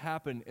seems to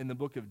happen in the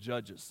book of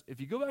Judges.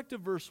 If you go back to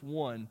verse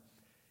 1,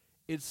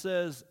 it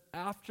says,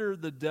 after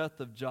the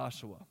death of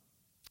Joshua.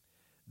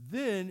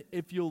 Then,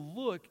 if you'll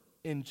look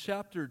in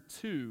chapter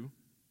 2,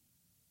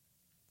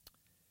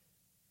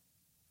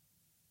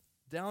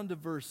 down to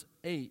verse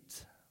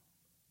 8.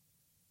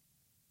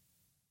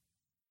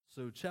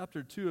 So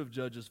chapter 2 of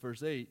Judges,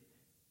 verse 8.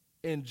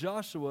 And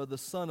Joshua, the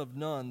son of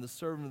Nun, the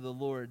servant of the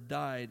Lord,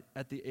 died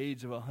at the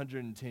age of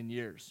 110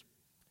 years.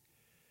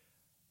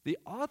 The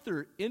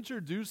author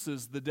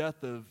introduces the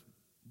death of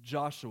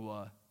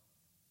Joshua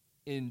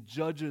in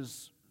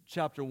Judges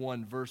chapter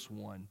 1, verse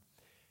 1.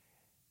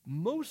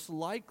 Most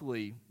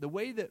likely, the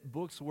way that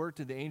books worked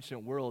in the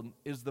ancient world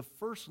is the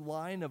first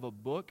line of a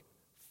book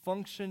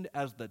functioned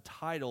as the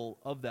title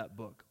of that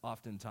book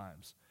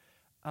oftentimes.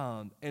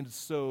 And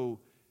so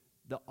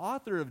the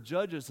author of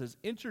Judges has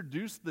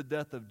introduced the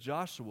death of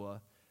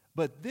Joshua,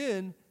 but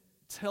then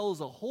tells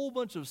a whole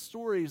bunch of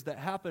stories that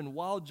happened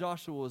while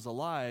Joshua was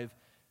alive.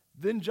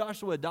 Then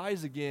Joshua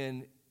dies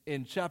again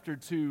in chapter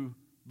 2,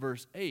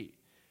 verse 8.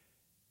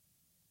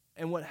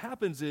 And what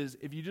happens is,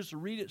 if you just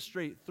read it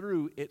straight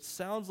through, it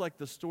sounds like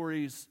the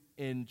stories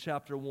in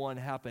chapter 1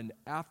 happened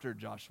after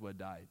Joshua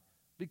died,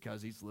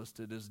 because he's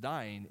listed as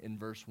dying in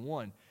verse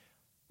 1.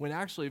 When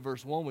actually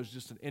verse 1 was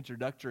just an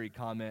introductory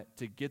comment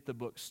to get the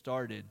book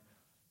started.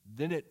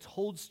 Then it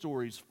told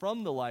stories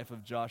from the life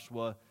of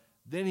Joshua.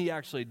 Then he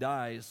actually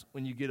dies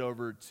when you get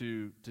over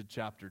to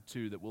chapter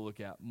 2 that we'll look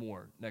at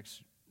more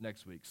next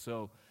week.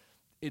 So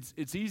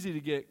it's easy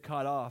to get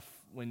caught off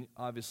when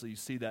obviously you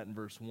see that in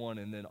verse 1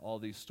 and then all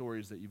these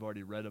stories that you've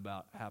already read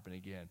about happen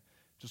again.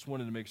 Just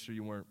wanted to make sure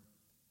you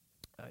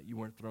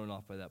weren't thrown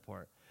off by that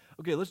part.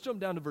 Okay, let's jump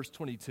down to verse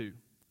 22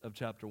 of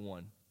chapter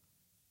 1.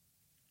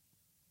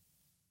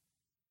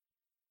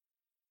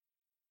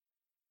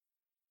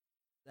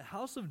 The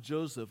house of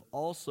Joseph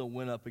also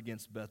went up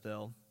against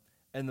Bethel,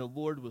 and the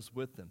Lord was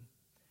with them.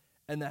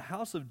 And the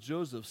house of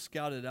Joseph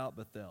scouted out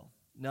Bethel.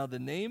 Now the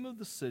name of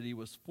the city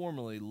was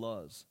formerly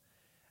Luz.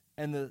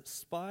 And the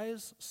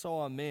spies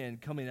saw a man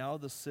coming out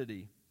of the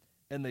city,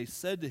 and they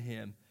said to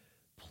him,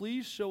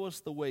 "Please show us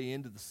the way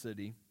into the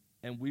city,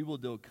 and we will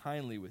deal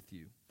kindly with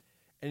you."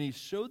 And he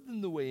showed them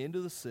the way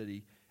into the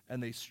city,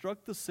 and they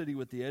struck the city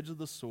with the edge of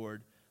the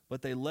sword,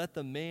 but they let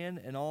the man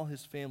and all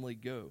his family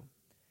go.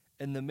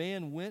 And the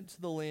man went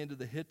to the land of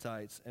the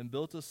Hittites and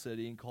built a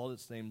city and called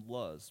its name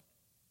Luz.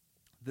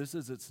 This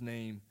is its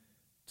name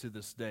to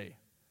this day.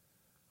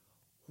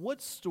 What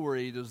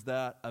story does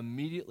that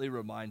immediately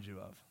remind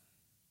you of?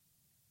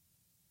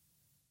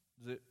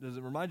 Does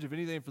it remind you of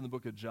anything from the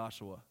book of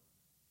Joshua?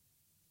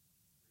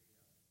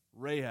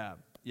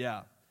 Rahab,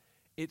 yeah.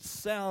 It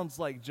sounds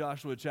like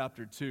Joshua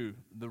chapter 2,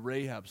 the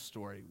Rahab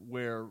story,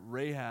 where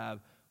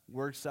Rahab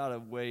works out a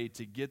way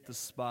to get the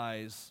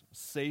spies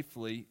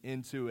safely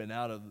into and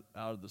out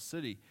of the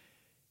city.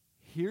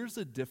 Here's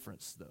a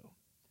difference, though,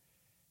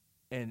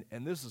 and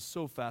this is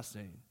so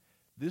fascinating.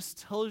 This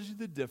tells you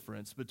the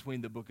difference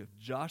between the book of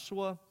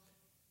Joshua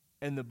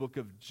and the book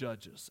of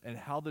Judges and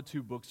how the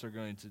two books are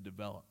going to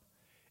develop.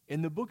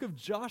 In the book of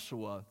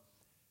Joshua,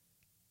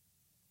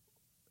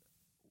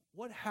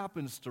 what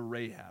happens to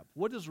Rahab?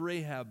 What does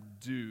Rahab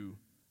do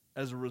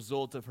as a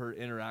result of her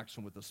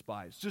interaction with the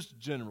spies? Just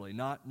generally,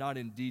 not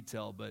in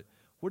detail, but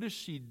what does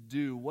she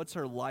do? What's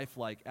her life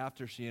like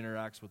after she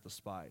interacts with the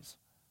spies?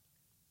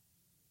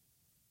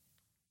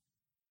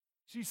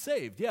 She's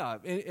saved, yeah.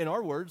 In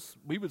our words,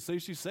 we would say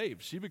she's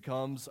saved. She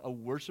becomes a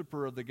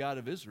worshiper of the God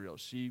of Israel.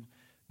 She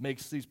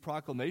makes these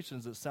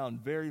proclamations that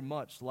sound very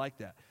much like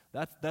that.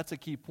 That's a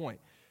key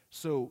point.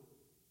 So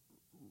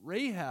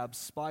Rahab's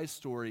spy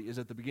story is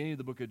at the beginning of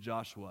the book of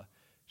Joshua.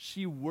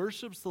 She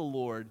worships the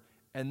Lord,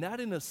 and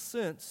that in a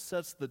sense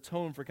sets the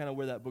tone for kind of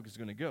where that book is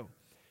going to go.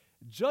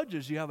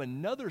 Judges, you have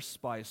another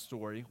spy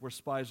story where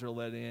spies are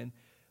let in,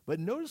 but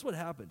notice what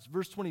happens.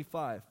 Verse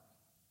 25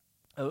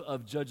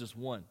 of Judges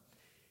 1.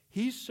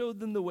 He showed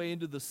them the way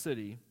into the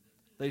city.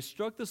 They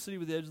struck the city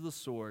with the edge of the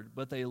sword,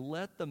 but they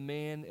let the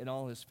man and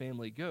all his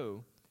family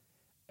go.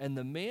 And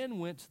the man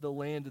went to the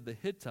land of the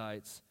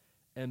Hittites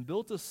and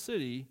built a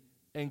city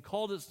and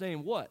called its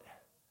name what?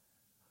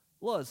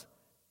 Luz.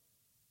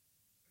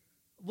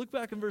 Look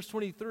back in verse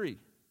 23.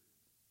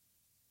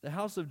 The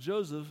house of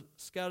Joseph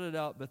scouted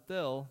out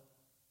Bethel.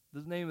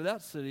 The name of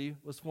that city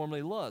was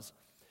formerly Luz.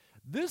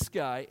 This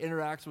guy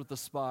interacts with the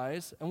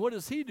spies, and what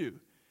does he do?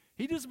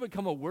 He doesn't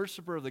become a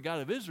worshiper of the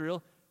God of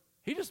Israel.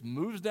 He just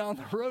moves down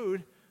the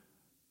road,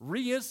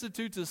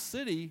 reinstitutes a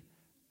city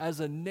as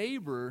a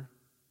neighbor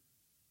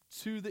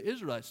to the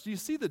Israelites. Do you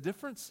see the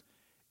difference?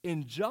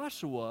 In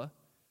Joshua,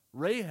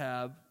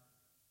 Rahab,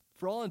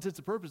 for all intents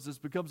and purposes,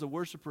 becomes a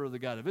worshiper of the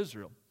God of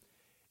Israel.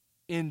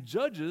 In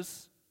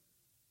Judges,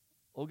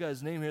 old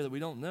guy's name here that we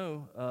don't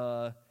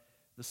know,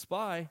 the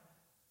spy,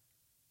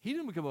 he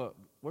didn't become a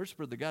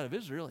worshiper of the God of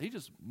Israel. He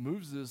just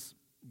moves his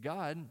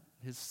God,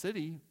 his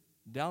city,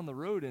 down the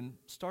road and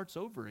starts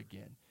over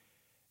again.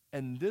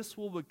 And this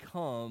will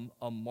become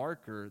a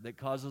marker that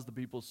causes the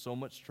people so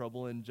much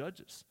trouble in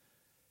Judges,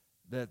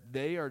 that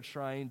they are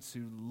trying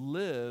to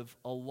live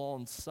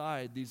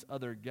alongside these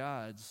other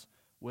gods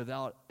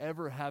without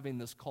ever having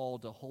this call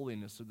to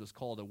holiness or this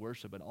call to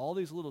worship. And all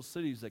these little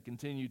cities that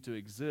continue to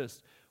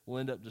exist will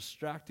end up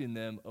distracting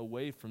them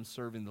away from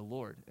serving the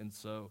Lord. And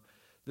so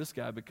this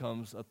guy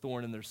becomes a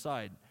thorn in their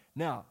side.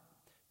 Now,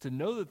 to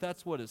know that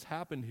that's what has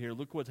happened here,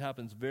 look what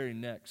happens very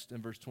next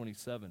in verse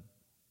 27.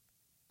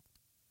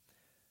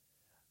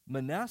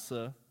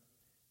 Manasseh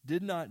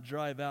did not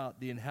drive out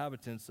the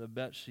inhabitants of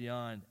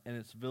Beth-shean and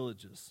its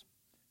villages.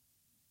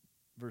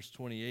 Verse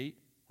 28,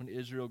 when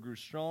Israel grew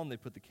strong, they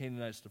put the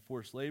Canaanites to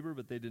forced labor,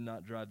 but they did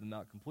not drive them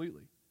out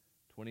completely.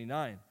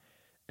 29,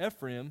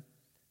 Ephraim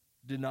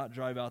did not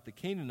drive out the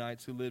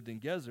Canaanites who lived in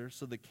Gezer,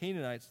 so the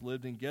Canaanites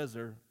lived in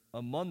Gezer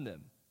among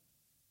them.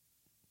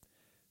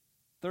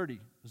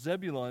 30,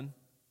 Zebulun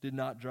did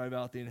not drive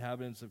out the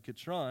inhabitants of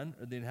Kitron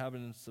or the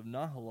inhabitants of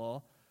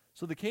Nahalal,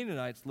 so the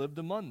Canaanites lived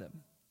among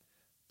them.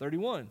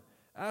 31,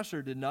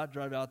 Asher did not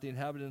drive out the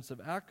inhabitants of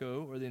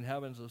Akko or the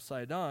inhabitants of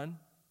Sidon.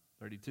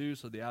 32,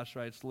 so the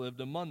Asherites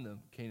lived among them,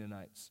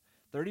 Canaanites.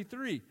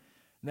 33,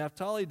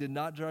 Naphtali did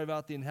not drive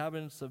out the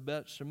inhabitants of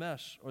Beth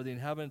Shemesh or the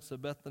inhabitants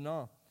of Beth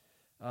Danah.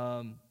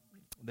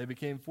 They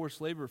became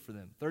forced labor for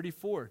them.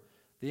 34,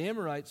 the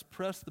Amorites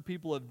pressed the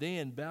people of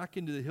Dan back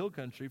into the hill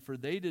country, for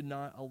they did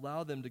not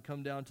allow them to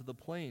come down to the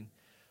plain.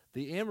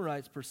 The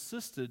Amorites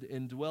persisted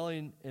in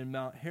dwelling in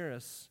Mount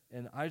Heres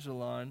and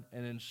Aijalon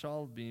and in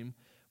Shalbim,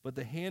 but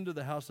the hand of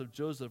the house of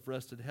Joseph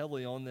rested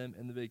heavily on them,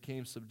 and they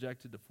became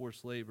subjected to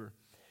forced labor.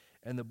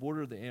 And the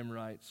border of the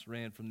Amorites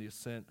ran from the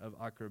ascent of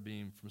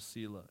Akrabim from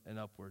Selah and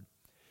upward.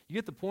 You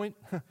get the point?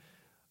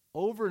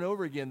 Over and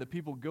over again, the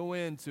people go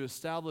in to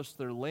establish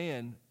their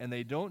land, and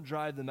they don't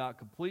drive them out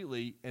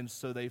completely, and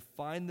so they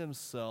find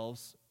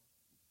themselves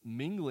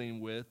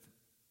mingling with,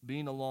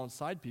 being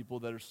alongside people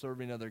that are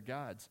serving other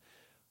gods,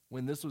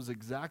 when this was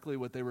exactly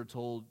what they were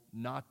told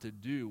not to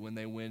do when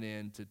they went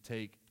in to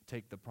take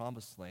the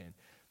promised land.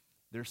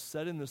 They're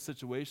set in this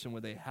situation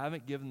where they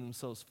haven't given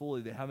themselves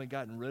fully, they haven't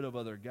gotten rid of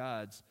other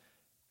gods,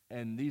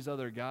 and these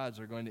other gods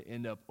are going to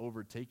end up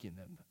overtaking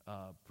them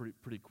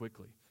pretty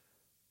quickly.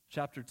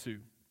 Chapter 2,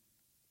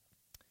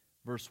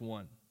 verse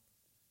 1.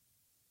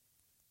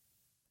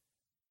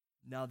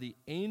 Now the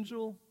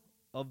angel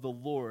of the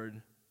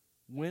Lord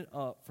went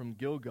up from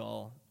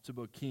Gilgal to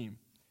Bochim.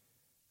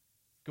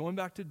 Going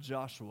back to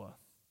Joshua,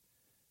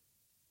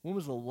 when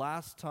was the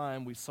last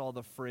time we saw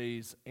the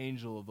phrase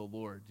angel of the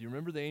Lord? Do you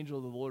remember the angel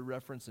of the Lord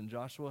reference in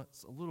Joshua?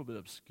 It's a little bit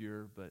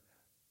obscure, but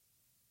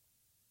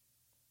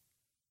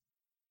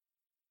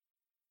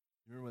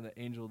you remember when the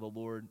angel of the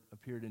Lord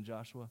appeared in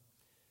Joshua?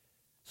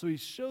 So he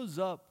shows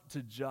up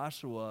to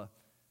Joshua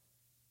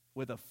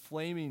with a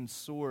flaming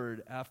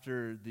sword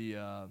after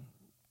the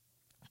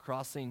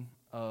crossing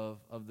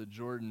of the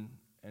Jordan,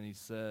 and he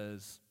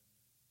says,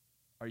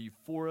 "Are you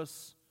for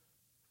us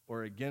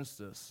or against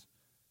us?"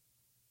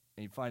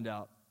 And you find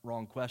out,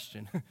 wrong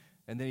question.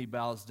 And then he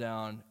bows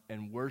down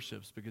and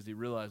worships because he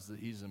realizes that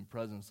he's in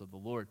presence of the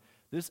Lord.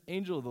 This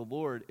angel of the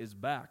Lord is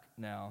back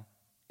now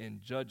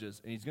in Judges,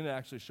 and he's going to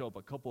actually show up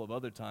a couple of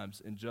other times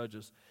in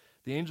Judges.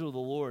 The angel of the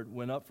Lord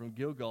went up from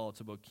Gilgal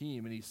to Bochim,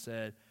 and he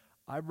said,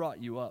 "I brought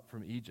you up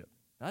from Egypt."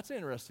 That's an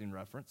interesting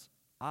reference.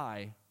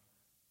 I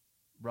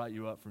brought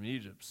you up from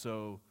Egypt.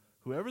 So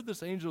whoever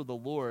this angel of the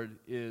Lord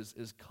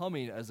is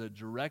coming as a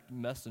direct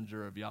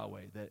messenger of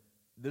Yahweh, that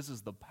this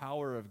is the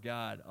power of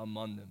God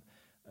among them.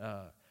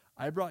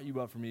 I brought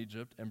you up from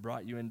Egypt and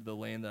brought you into the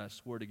land that I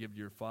swore to give to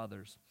your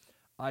fathers.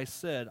 I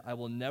said, I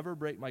will never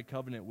break my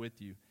covenant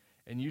with you,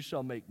 and you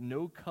shall make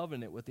no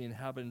covenant with the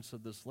inhabitants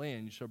of this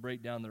land. You shall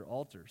break down their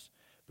altars,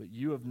 but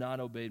you have not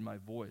obeyed my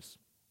voice.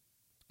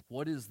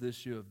 What is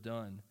this you have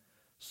done?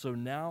 So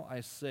now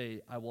I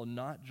say, I will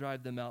not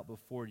drive them out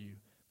before you,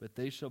 but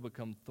they shall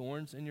become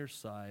thorns in your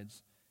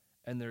sides,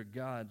 and their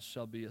gods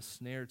shall be a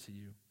snare to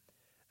you.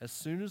 As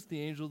soon as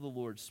the angel of the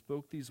Lord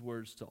spoke these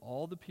words to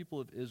all the people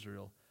of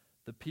Israel,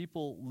 the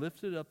people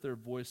lifted up their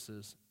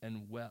voices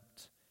and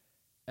wept.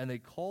 And they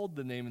called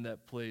the name of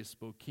that place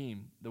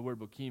Bochim. The word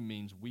Bochim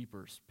means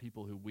weepers,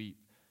 people who weep.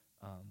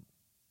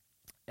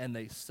 And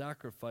they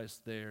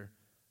sacrificed there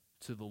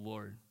to the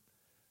Lord.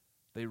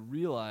 They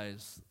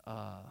realize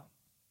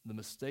the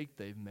mistake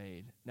they've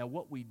made. Now,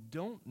 what we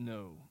don't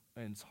know,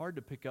 and it's hard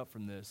to pick up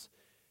from this,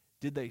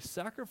 did they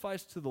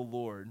sacrifice to the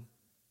Lord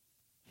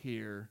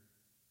here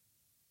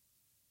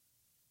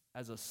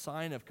as a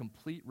sign of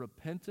complete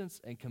repentance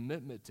and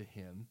commitment to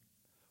him,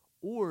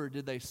 or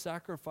did they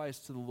sacrifice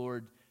to the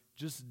Lord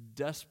just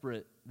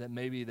desperate that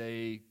maybe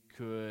they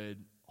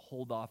could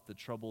hold off the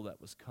trouble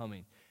that was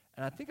coming?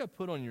 And I think I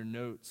put on your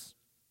notes,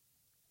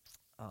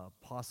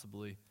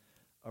 possibly,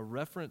 a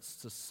reference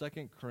to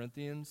 2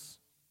 Corinthians.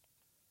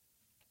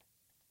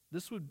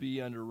 This would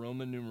be under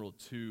Roman numeral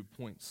 2,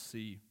 point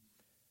C.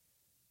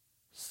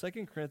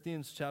 2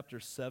 Corinthians chapter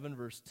 7,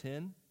 verse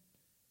 10.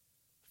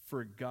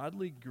 For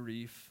godly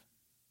grief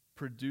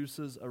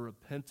produces a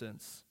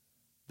repentance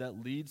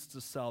that leads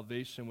to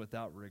salvation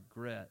without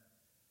regret,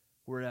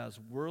 whereas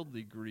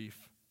worldly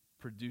grief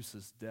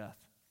produces death.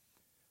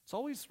 It's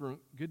always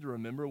good to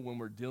remember when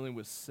we're dealing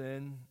with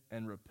sin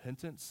and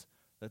repentance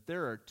that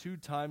there are two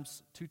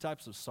types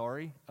of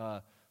sorry.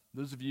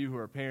 Those of you who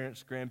are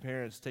parents,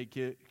 grandparents, take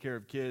care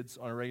of kids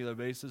on a regular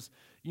basis,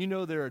 you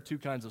know there are two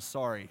kinds of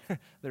sorry.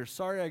 There's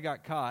sorry I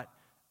got caught,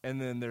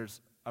 and then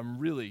there's I'm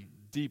really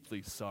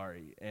deeply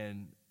sorry,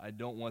 and I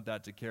don't want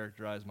that to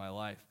characterize my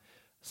life.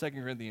 2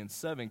 Corinthians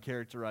 7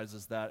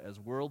 characterizes that as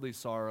worldly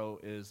sorrow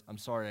is, I'm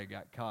sorry I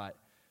got caught.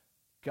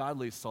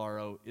 Godly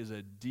sorrow is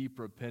a deep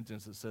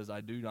repentance that says,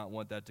 I do not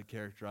want that to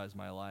characterize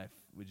my life.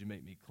 Would you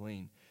make me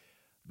clean?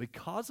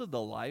 Because of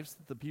the lives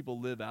that the people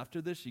live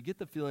after this, you get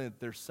the feeling that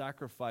their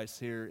sacrifice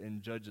here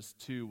in Judges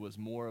 2 was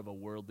more of a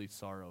worldly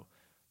sorrow.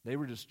 They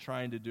were just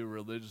trying to do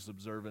religious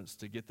observance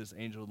to get this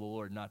angel of the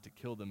Lord not to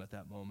kill them at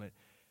that moment.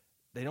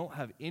 They don't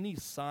have any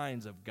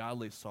signs of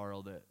godly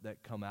sorrow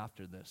that come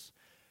after this.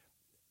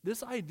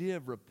 This idea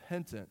of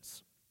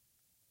repentance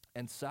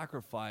and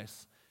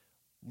sacrifice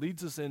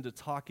leads us into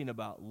talking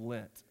about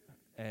Lent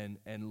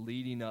and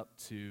leading up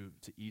to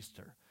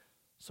Easter.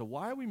 So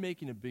why are we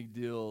making a big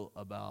deal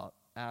about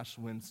Ash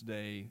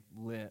Wednesday,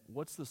 Lent?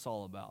 What's this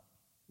all about?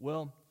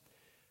 Well,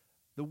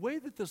 the way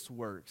that this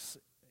works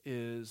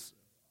is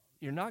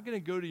you're not going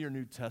to go to your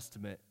New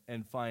Testament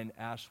and find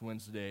Ash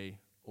Wednesday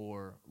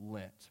or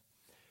Lent.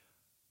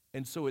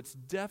 And so it's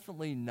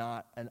definitely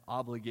not an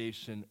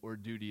obligation or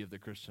duty of the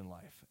Christian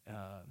life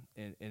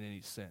in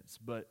any sense.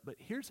 But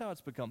here's how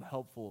it's become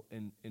helpful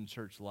in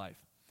church life.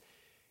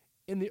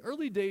 In the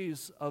early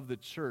days of the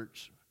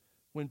church,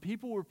 when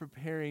people were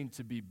preparing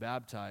to be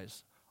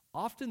baptized,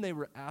 often they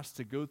were asked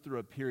to go through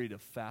a period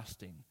of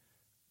fasting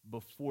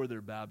before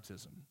their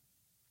baptism.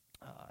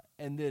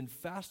 And then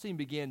fasting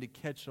began to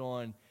catch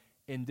on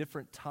in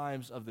different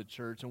times of the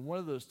church, and one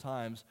of those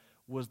times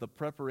was the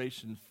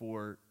preparation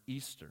for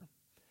Easter.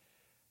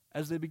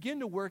 As they began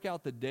to work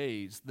out the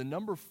days, the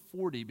number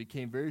 40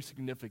 became very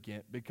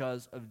significant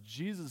because of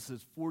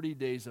Jesus' 40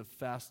 days of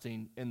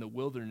fasting in the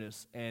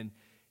wilderness and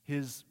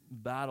his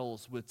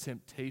battles with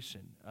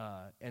temptation.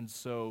 And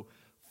so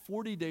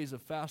 40 days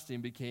of fasting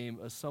became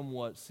a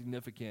somewhat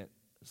significant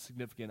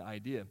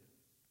idea.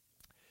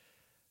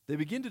 They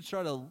begin to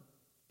try to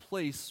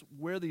place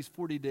where these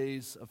 40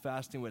 days of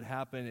fasting would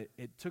happen.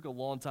 It took a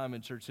long time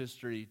in church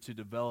history to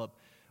develop.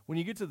 When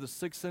you get to the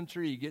 6th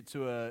century, you get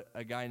to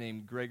a guy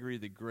named Gregory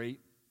the Great,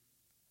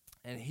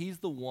 and he's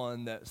the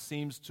one that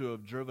seems to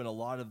have driven a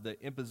lot of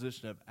the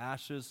imposition of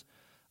ashes.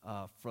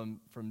 From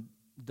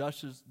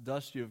dust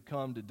you have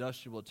come, to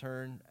dust you will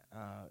turn.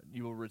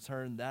 You will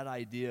return, that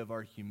idea of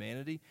our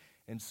humanity.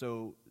 And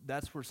so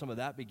that's where some of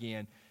that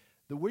began.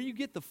 Where you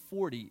get the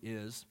 40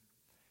 is,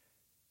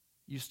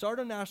 you start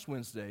on Ash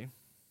Wednesday,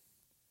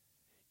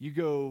 you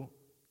go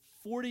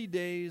 40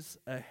 days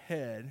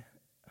ahead.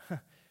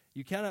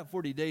 You count out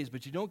 40 days,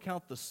 but you don't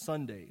count the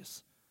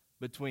Sundays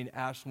between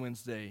Ash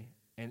Wednesday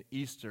and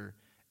Easter,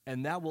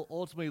 and that will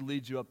ultimately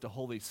lead you up to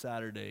Holy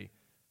Saturday,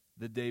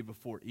 the day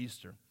before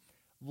Easter.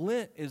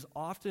 Lent is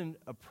often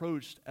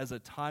approached as a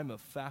time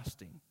of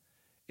fasting.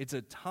 It's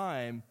a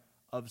time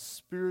of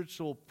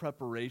spiritual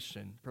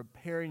preparation,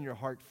 preparing your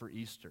heart for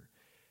Easter.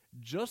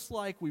 Just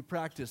like we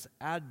practice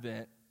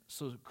Advent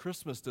so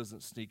Christmas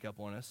doesn't sneak up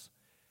on us,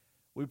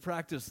 we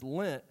practice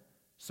Lent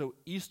so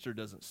Easter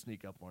doesn't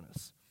sneak up on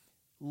us.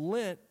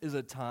 Lent is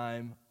a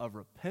time of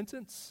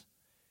repentance.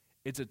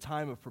 It's a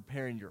time of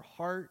preparing your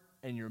heart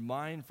and your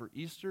mind for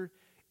Easter.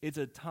 It's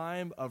a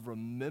time of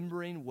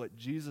remembering what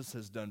Jesus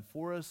has done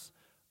for us,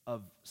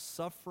 of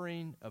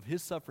suffering, of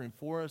his suffering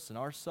for us and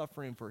our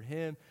suffering for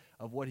him,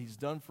 of what he's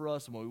done for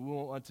us and what we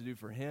want to do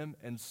for him.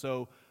 And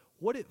so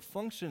what it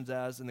functions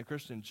as in the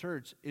Christian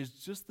church is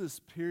just this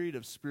period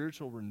of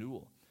spiritual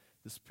renewal,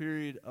 this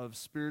period of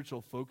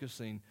spiritual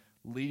focusing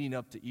leading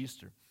up to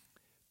Easter.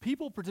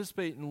 People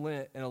participate in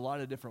Lent in a lot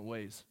of different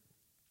ways.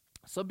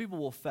 Some people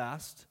will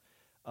fast.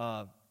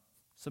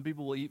 Some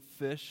people will eat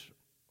fish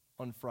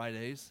on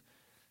Fridays.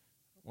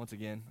 Once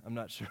again, I'm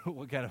not sure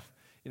what kind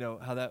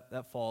of, how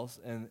that falls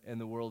in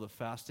the world of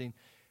fasting.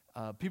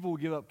 People will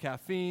give up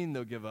caffeine,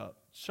 they'll give up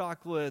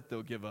chocolate,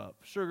 they'll give up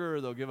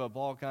sugar, they'll give up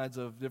all kinds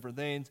of different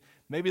things.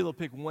 Maybe they'll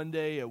pick one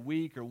day a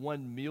week or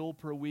one meal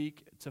per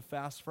week to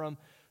fast from.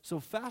 So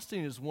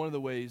fasting is one of the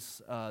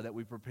ways that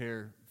we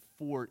prepare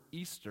for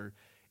Easter.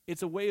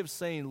 It's a way of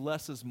saying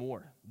less is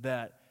more,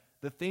 that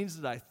the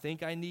things that I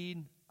think I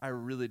need, I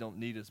really don't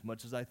need as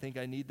much as I think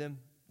I need them.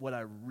 What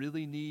I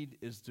really need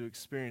is to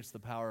experience the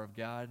power of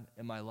God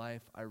in my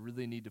life. I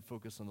really need to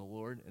focus on the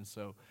Lord, and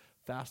so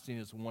fasting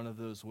is one of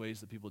those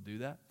ways that people do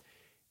that.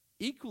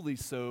 Equally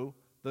so,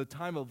 the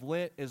time of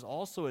Lent is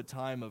also a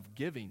time of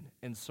giving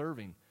and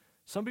serving.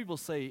 Some people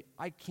say,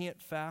 I can't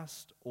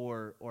fast,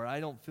 or I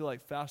don't feel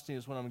like fasting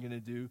is what I'm going to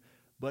do,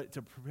 but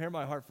to prepare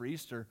my heart for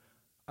Easter,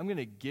 I'm going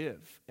to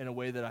give in a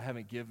way that I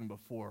haven't given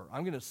before.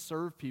 I'm going to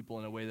serve people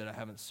in a way that I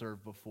haven't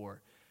served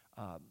before.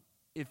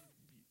 If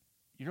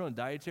you're on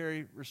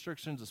dietary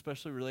restrictions,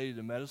 especially related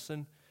to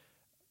medicine,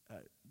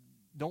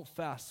 don't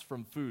fast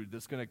from food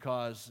that's going to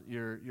cause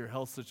your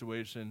health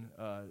situation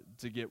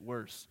to get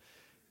worse.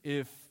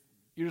 If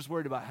you're just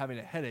worried about having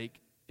a headache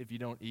if you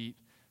don't eat,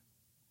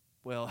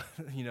 well,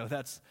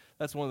 that's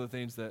one of the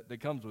things that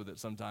comes with it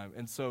sometimes.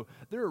 And so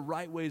there are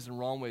right ways and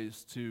wrong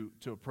ways to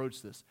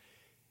approach this.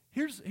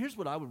 Here's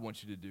what I would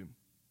want you to do.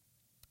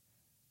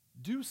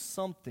 Do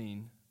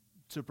something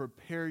to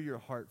prepare your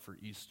heart for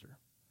Easter.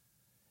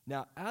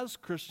 Now, as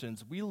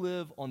Christians, we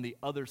live on the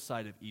other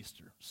side of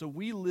Easter. So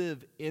we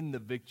live in the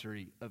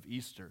victory of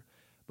Easter.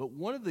 But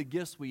one of the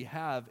gifts we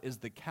have is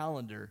the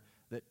calendar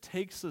that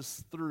takes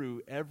us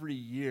through every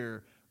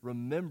year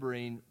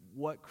remembering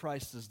what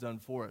Christ has done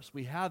for us.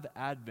 We have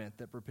Advent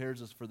that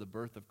prepares us for the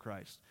birth of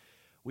Christ.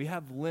 We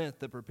have Lent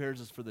that prepares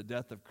us for the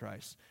death of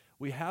Christ.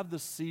 We have the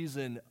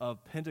season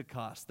of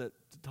Pentecost that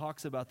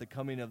talks about the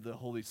coming of the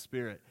Holy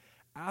Spirit.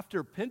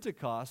 After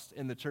Pentecost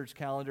in the church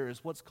calendar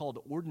is what's called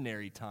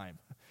ordinary time.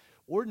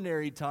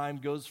 Ordinary time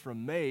goes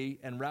from May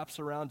and wraps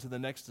around to the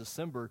next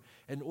December,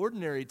 and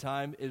ordinary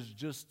time is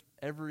just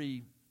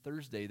every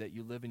Thursday that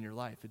you live in your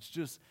life. It's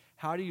just,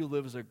 how do you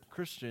live as a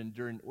Christian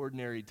during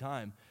ordinary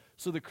time?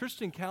 So the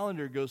Christian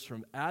calendar goes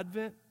from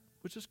Advent,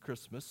 which is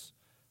Christmas,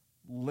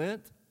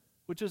 Lent,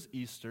 which is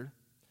Easter,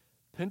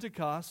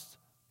 Pentecost,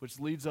 which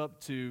leads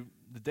up to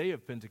the day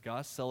of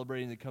Pentecost,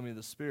 celebrating the coming of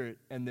the Spirit,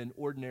 and then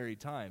ordinary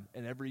time.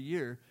 And every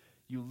year,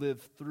 you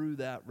live through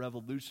that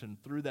revolution,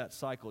 through that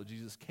cycle.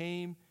 Jesus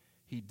came,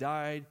 he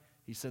died,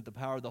 he sent the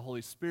power of the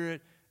Holy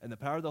Spirit, and the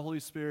power of the Holy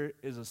Spirit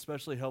is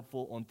especially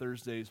helpful on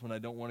Thursdays when I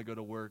don't want to go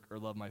to work or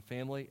love my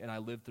family, and I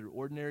live through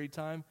ordinary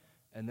time,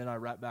 and then I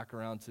wrap back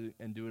around to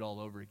and do it all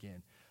over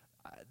again.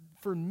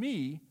 For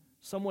me,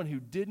 someone who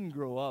didn't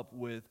grow up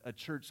with a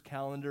church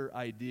calendar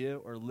idea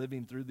or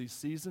living through these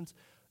seasons,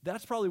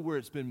 that's probably where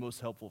it's been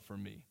most helpful for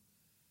me.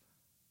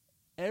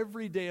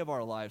 Every day of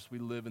our lives, we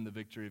live in the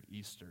victory of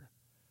Easter.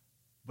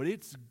 But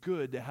it's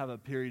good to have a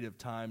period of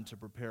time to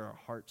prepare our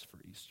hearts for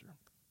Easter.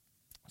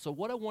 So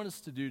what I want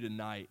us to do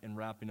tonight, in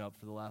wrapping up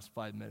for the last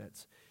 5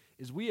 minutes,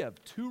 is we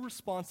have 2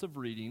 responsive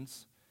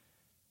readings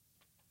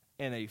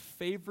and a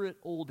favorite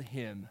old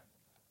hymn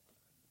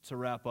to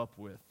wrap up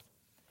with.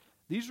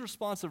 These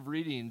responsive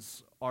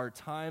readings are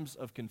times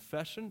of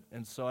confession,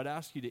 and so I'd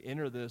ask you to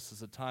enter this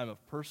as a time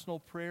of personal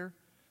prayer,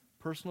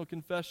 personal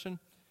confession.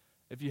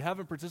 If you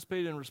haven't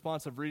participated in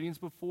responsive readings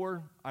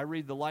before, I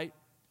read the light,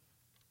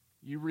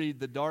 you read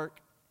the dark,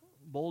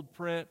 bold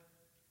print.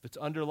 If it's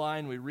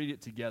underlined, we read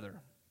it together.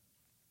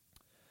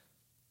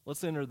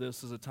 Let's enter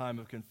this as a time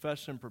of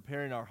confession,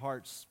 preparing our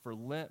hearts for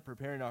Lent,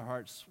 preparing our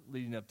hearts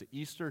leading up to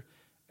Easter,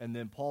 and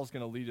then Paul's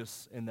going to lead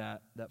us in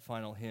that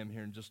final hymn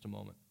here in just a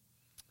moment.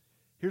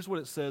 Here's what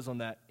it says on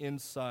that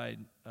inside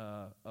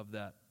of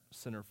that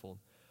centerfold.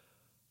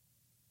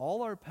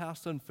 All our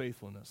past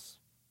unfaithfulness,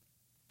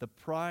 the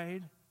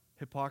pride,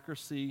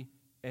 hypocrisy,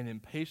 and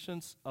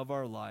impatience of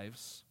our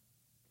lives,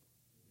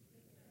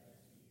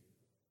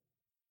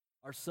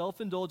 our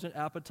self-indulgent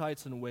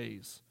appetites and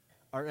ways,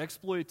 our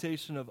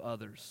exploitation of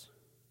others,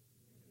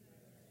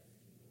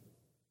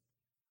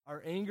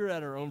 our anger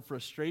at our own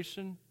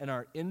frustration, and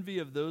our envy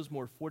of those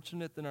more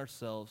fortunate than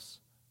ourselves,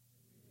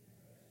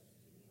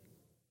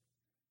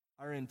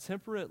 our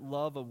intemperate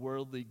love of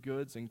worldly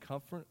goods and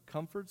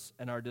comforts,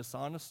 and our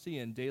dishonesty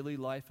in daily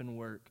life and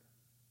work,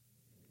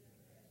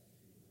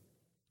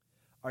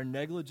 our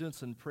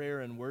negligence in prayer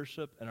and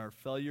worship, and our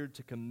failure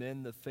to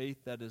commend the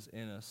faith that is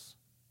in us,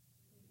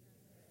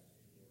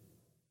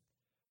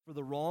 for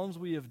the wrongs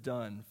we have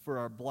done, for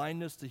our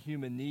blindness to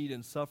human need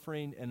and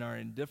suffering, and our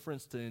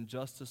indifference to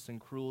injustice and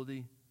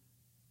cruelty,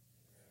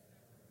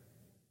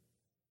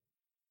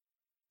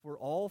 for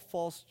all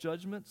false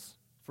judgments,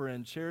 for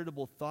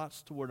uncharitable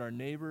thoughts toward our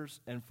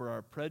neighbors, and for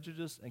our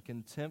prejudice and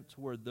contempt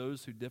toward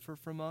those who differ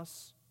from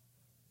us,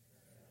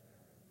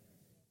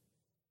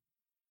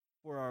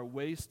 for our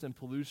waste and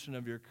pollution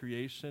of your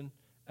creation,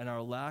 and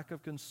our lack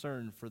of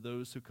concern for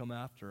those who come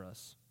after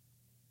us.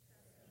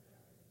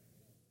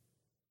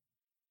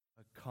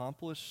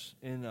 Accomplish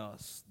in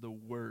us the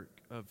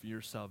work of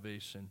your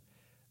salvation,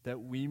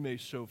 that we may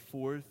show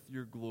forth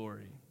your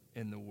glory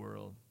in the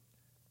world.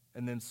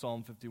 And then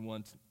Psalm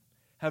 51,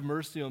 have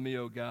mercy on me,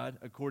 O God,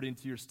 according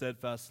to your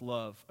steadfast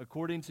love.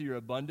 According to your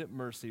abundant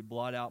mercy,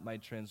 blot out my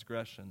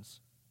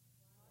transgressions.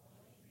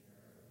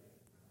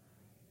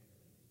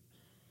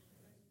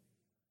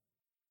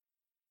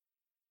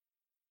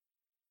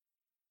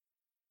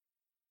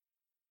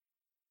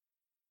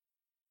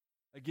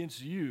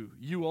 Against you,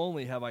 you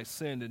only have I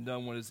sinned and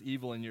done what is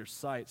evil in your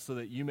sight, so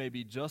that you may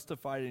be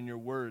justified in your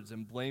words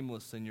and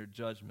blameless in your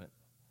judgment.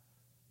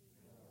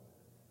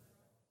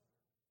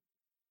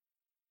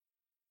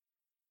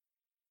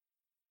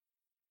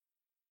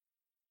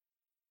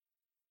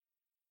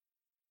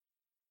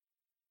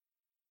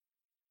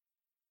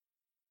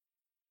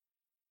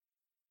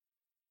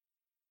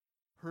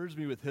 Purge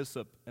me with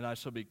hyssop, and I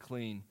shall be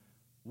clean.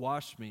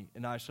 Wash me,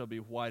 and I shall be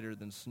whiter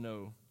than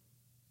snow.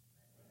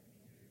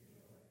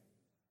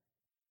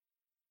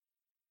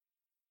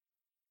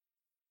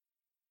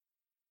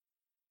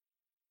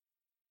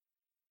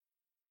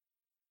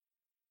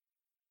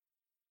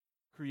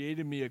 Create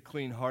in me a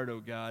clean heart, O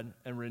God,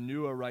 and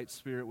renew a right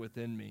spirit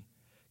within me.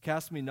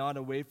 Cast me not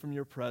away from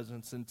your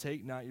presence, and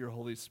take not your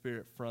Holy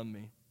Spirit from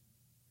me.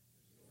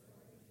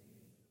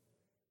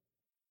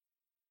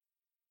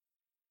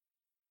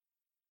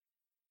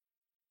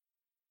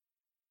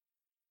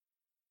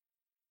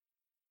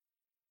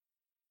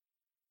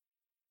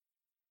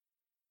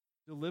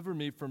 Deliver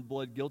me from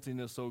blood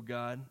guiltiness, O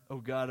God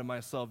of my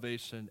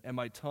salvation, and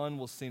my tongue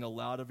will sing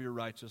aloud of your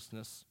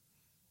righteousness.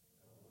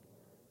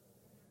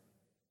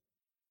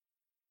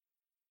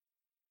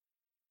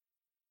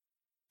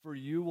 For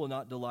you will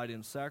not delight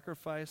in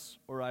sacrifice,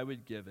 or I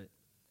would give it.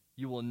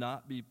 You will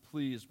not be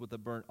pleased with a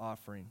burnt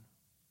offering.